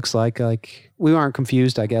Holling looks like. Like we aren't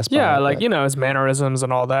confused, I guess. Yeah, by it, but you know, his mannerisms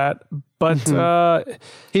and all that. But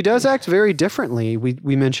he does act very differently.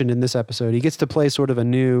 We mentioned in this episode, he gets to play sort of a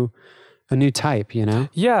new type, you know?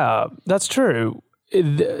 Yeah, that's true.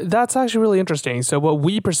 That's actually really interesting. So what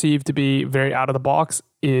we perceive to be very out of the box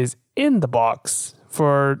is in the box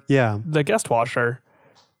for the guest watcher.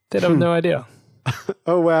 They have no idea.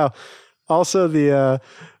 Oh, wow. Also the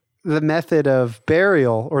method of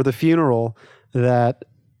burial or the funeral that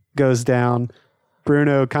goes down,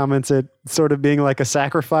 Bruno comments it sort of being like a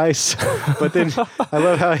sacrifice, but then I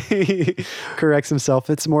love how he corrects himself.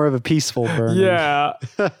 It's more of a peaceful burn. Yeah.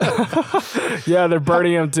 Yeah, they're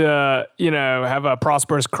burning him to, have a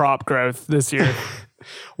prosperous crop growth this year.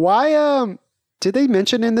 Why, did they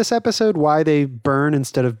mention in this episode why they burn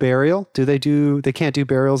instead of burial? They can't do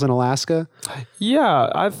burials in Alaska?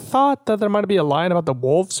 Yeah, I thought that there might be a line about the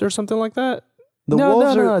wolves or something like that.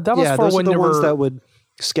 Wolves that was for those when are the they ones were that would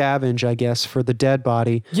scavenge, I guess, for the dead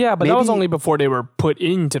body. Yeah, but that was only before they were put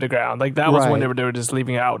into the ground. Like that was when Right. they were just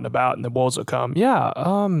leaving out and about, and the wolves would come. Yeah.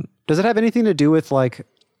 Does it have anything to do with like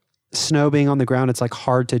snow being on the ground? It's like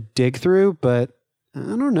hard to dig through, but I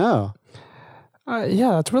don't know.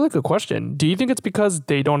 Yeah, that's a really good question. Do you think it's because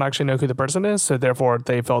they don't actually know who the person is, so therefore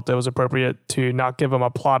they felt it was appropriate to not give them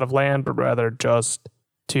a plot of land, but rather just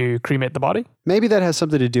to cremate the body? Maybe that has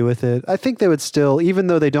something to do with it. I think they would still, even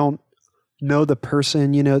though they don't know the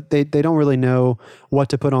person, they don't really know what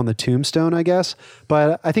to put on the tombstone, I guess.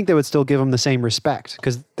 But I think they would still give him the same respect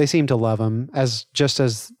because they seem to love him just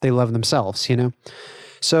as they love themselves,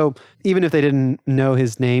 So even if they didn't know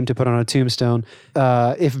his name to put on a tombstone,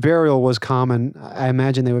 if burial was common, I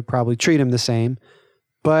imagine they would probably treat him the same.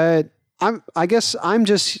 But I guess I'm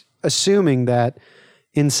just assuming that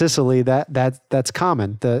in Sicily that's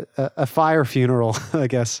common. A fire funeral, I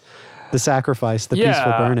guess, the sacrifice, the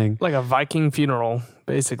peaceful burning, like a Viking funeral,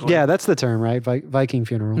 basically. Yeah, that's the term, right? Viking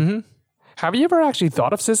funeral. Mm-hmm. Have you ever actually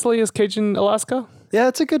thought of Sicily as Cajun Alaska? Yeah,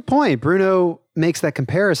 that's a good point. Bruno makes that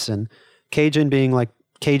comparison. Cajun being like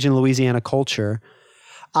Cajun Louisiana culture.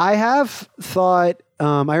 I have thought,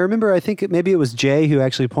 I remember, I think maybe it was Jay who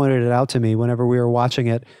actually pointed it out to me whenever we were watching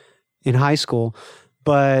it in high school.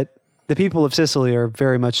 But the people of Sicily are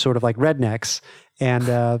very much sort of like rednecks. And,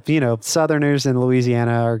 Southerners in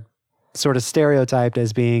Louisiana are sort of stereotyped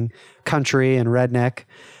as being country and redneck.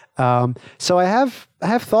 So I have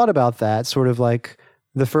thought about that, sort of like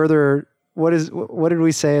the further, what did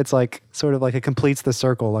we say? It's like sort of like it completes the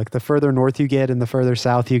circle. Like the further north you get and the further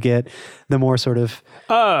south you get, the more sort of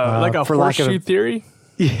like a horseshoe theory.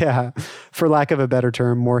 Yeah, for lack of a better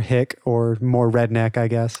term, more hick or more redneck, I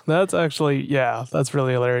guess. That's actually, that's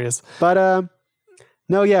really hilarious. But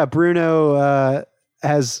no, yeah, Bruno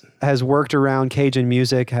has worked around Cajun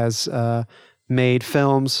music, has made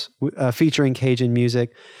films featuring Cajun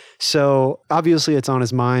music. So obviously it's on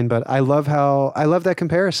his mind, but I love that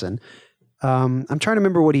comparison. I'm trying to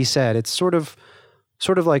remember what he said. It's sort of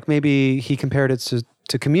like maybe he compared it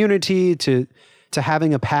to community, to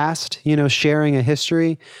having a past, sharing a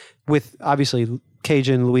history with, obviously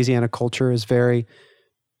Cajun Louisiana culture is very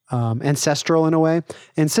ancestral in a way.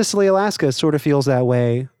 And Sicily, Alaska sort of feels that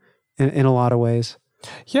way in a lot of ways.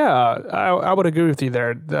 Yeah, I would agree with you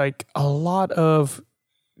there. Like a lot of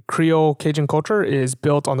Creole Cajun culture is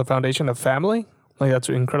built on the foundation of family. Like that's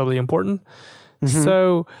incredibly important. Mm-hmm.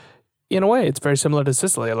 So in a way, it's very similar to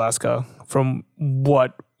Sicily, Alaska. From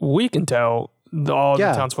what we can tell, all the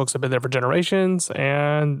townsfolk have been there for generations,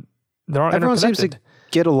 and they're all everyone seems to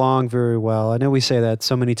get along very well. I know we say that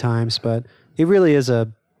so many times, but it really is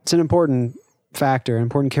it's an important factor, an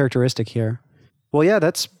important characteristic here. Well, yeah,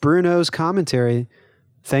 that's Bruno's commentary.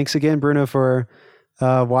 Thanks again, Bruno, for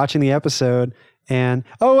watching the episode. And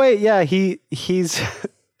he's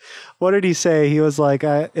what did he say? He was like,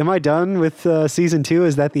 am I done with season 2?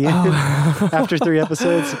 Is that the end after 3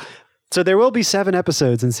 episodes? So there will be 7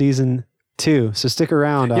 episodes in season 2. So stick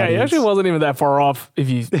around. Yeah, audience. he actually wasn't even that far off if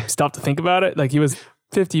you stop to think about it. Like he was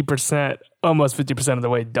 50%, almost 50% of the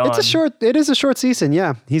way done. It is a short season.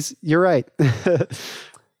 Yeah, you're right.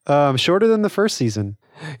 Shorter than the first season.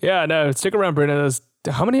 Yeah, no, stick around, Bruno.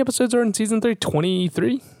 How many episodes are in season 3?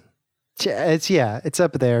 23? It's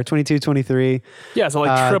up there, 22, 23. Yeah, so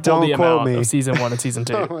like triple the amount of season 1 and season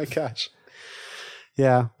 2. Oh my gosh.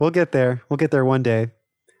 Yeah, we'll get there. We'll get there one day.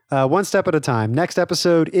 One step at a time. Next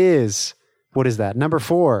episode is, what is that? Number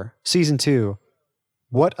 4, season 2.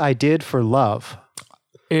 What I Did for Love.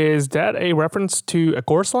 Is that a reference to a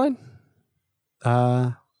chorus line?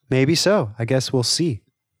 Maybe so. I guess we'll see.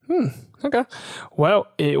 Okay. Well,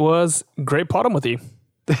 it was great potting with you.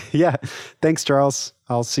 Yeah. Thanks, Charles.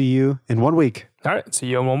 I'll see you in 1 week. All right. See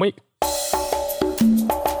you in 1 week.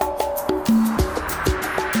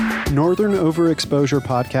 Northern Overexposure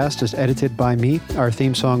Podcast is edited by me. Our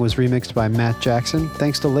theme song was remixed by Matt Jackson.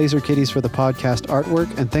 Thanks to Laser Kitties for the podcast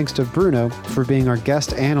artwork, and thanks to Bruno for being our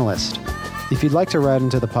guest analyst. If you'd like to write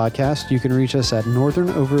into the podcast, you can reach us at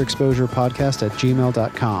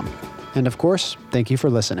northernoverexposurepodcast@gmail.com. And of course, thank you for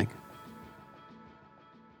listening.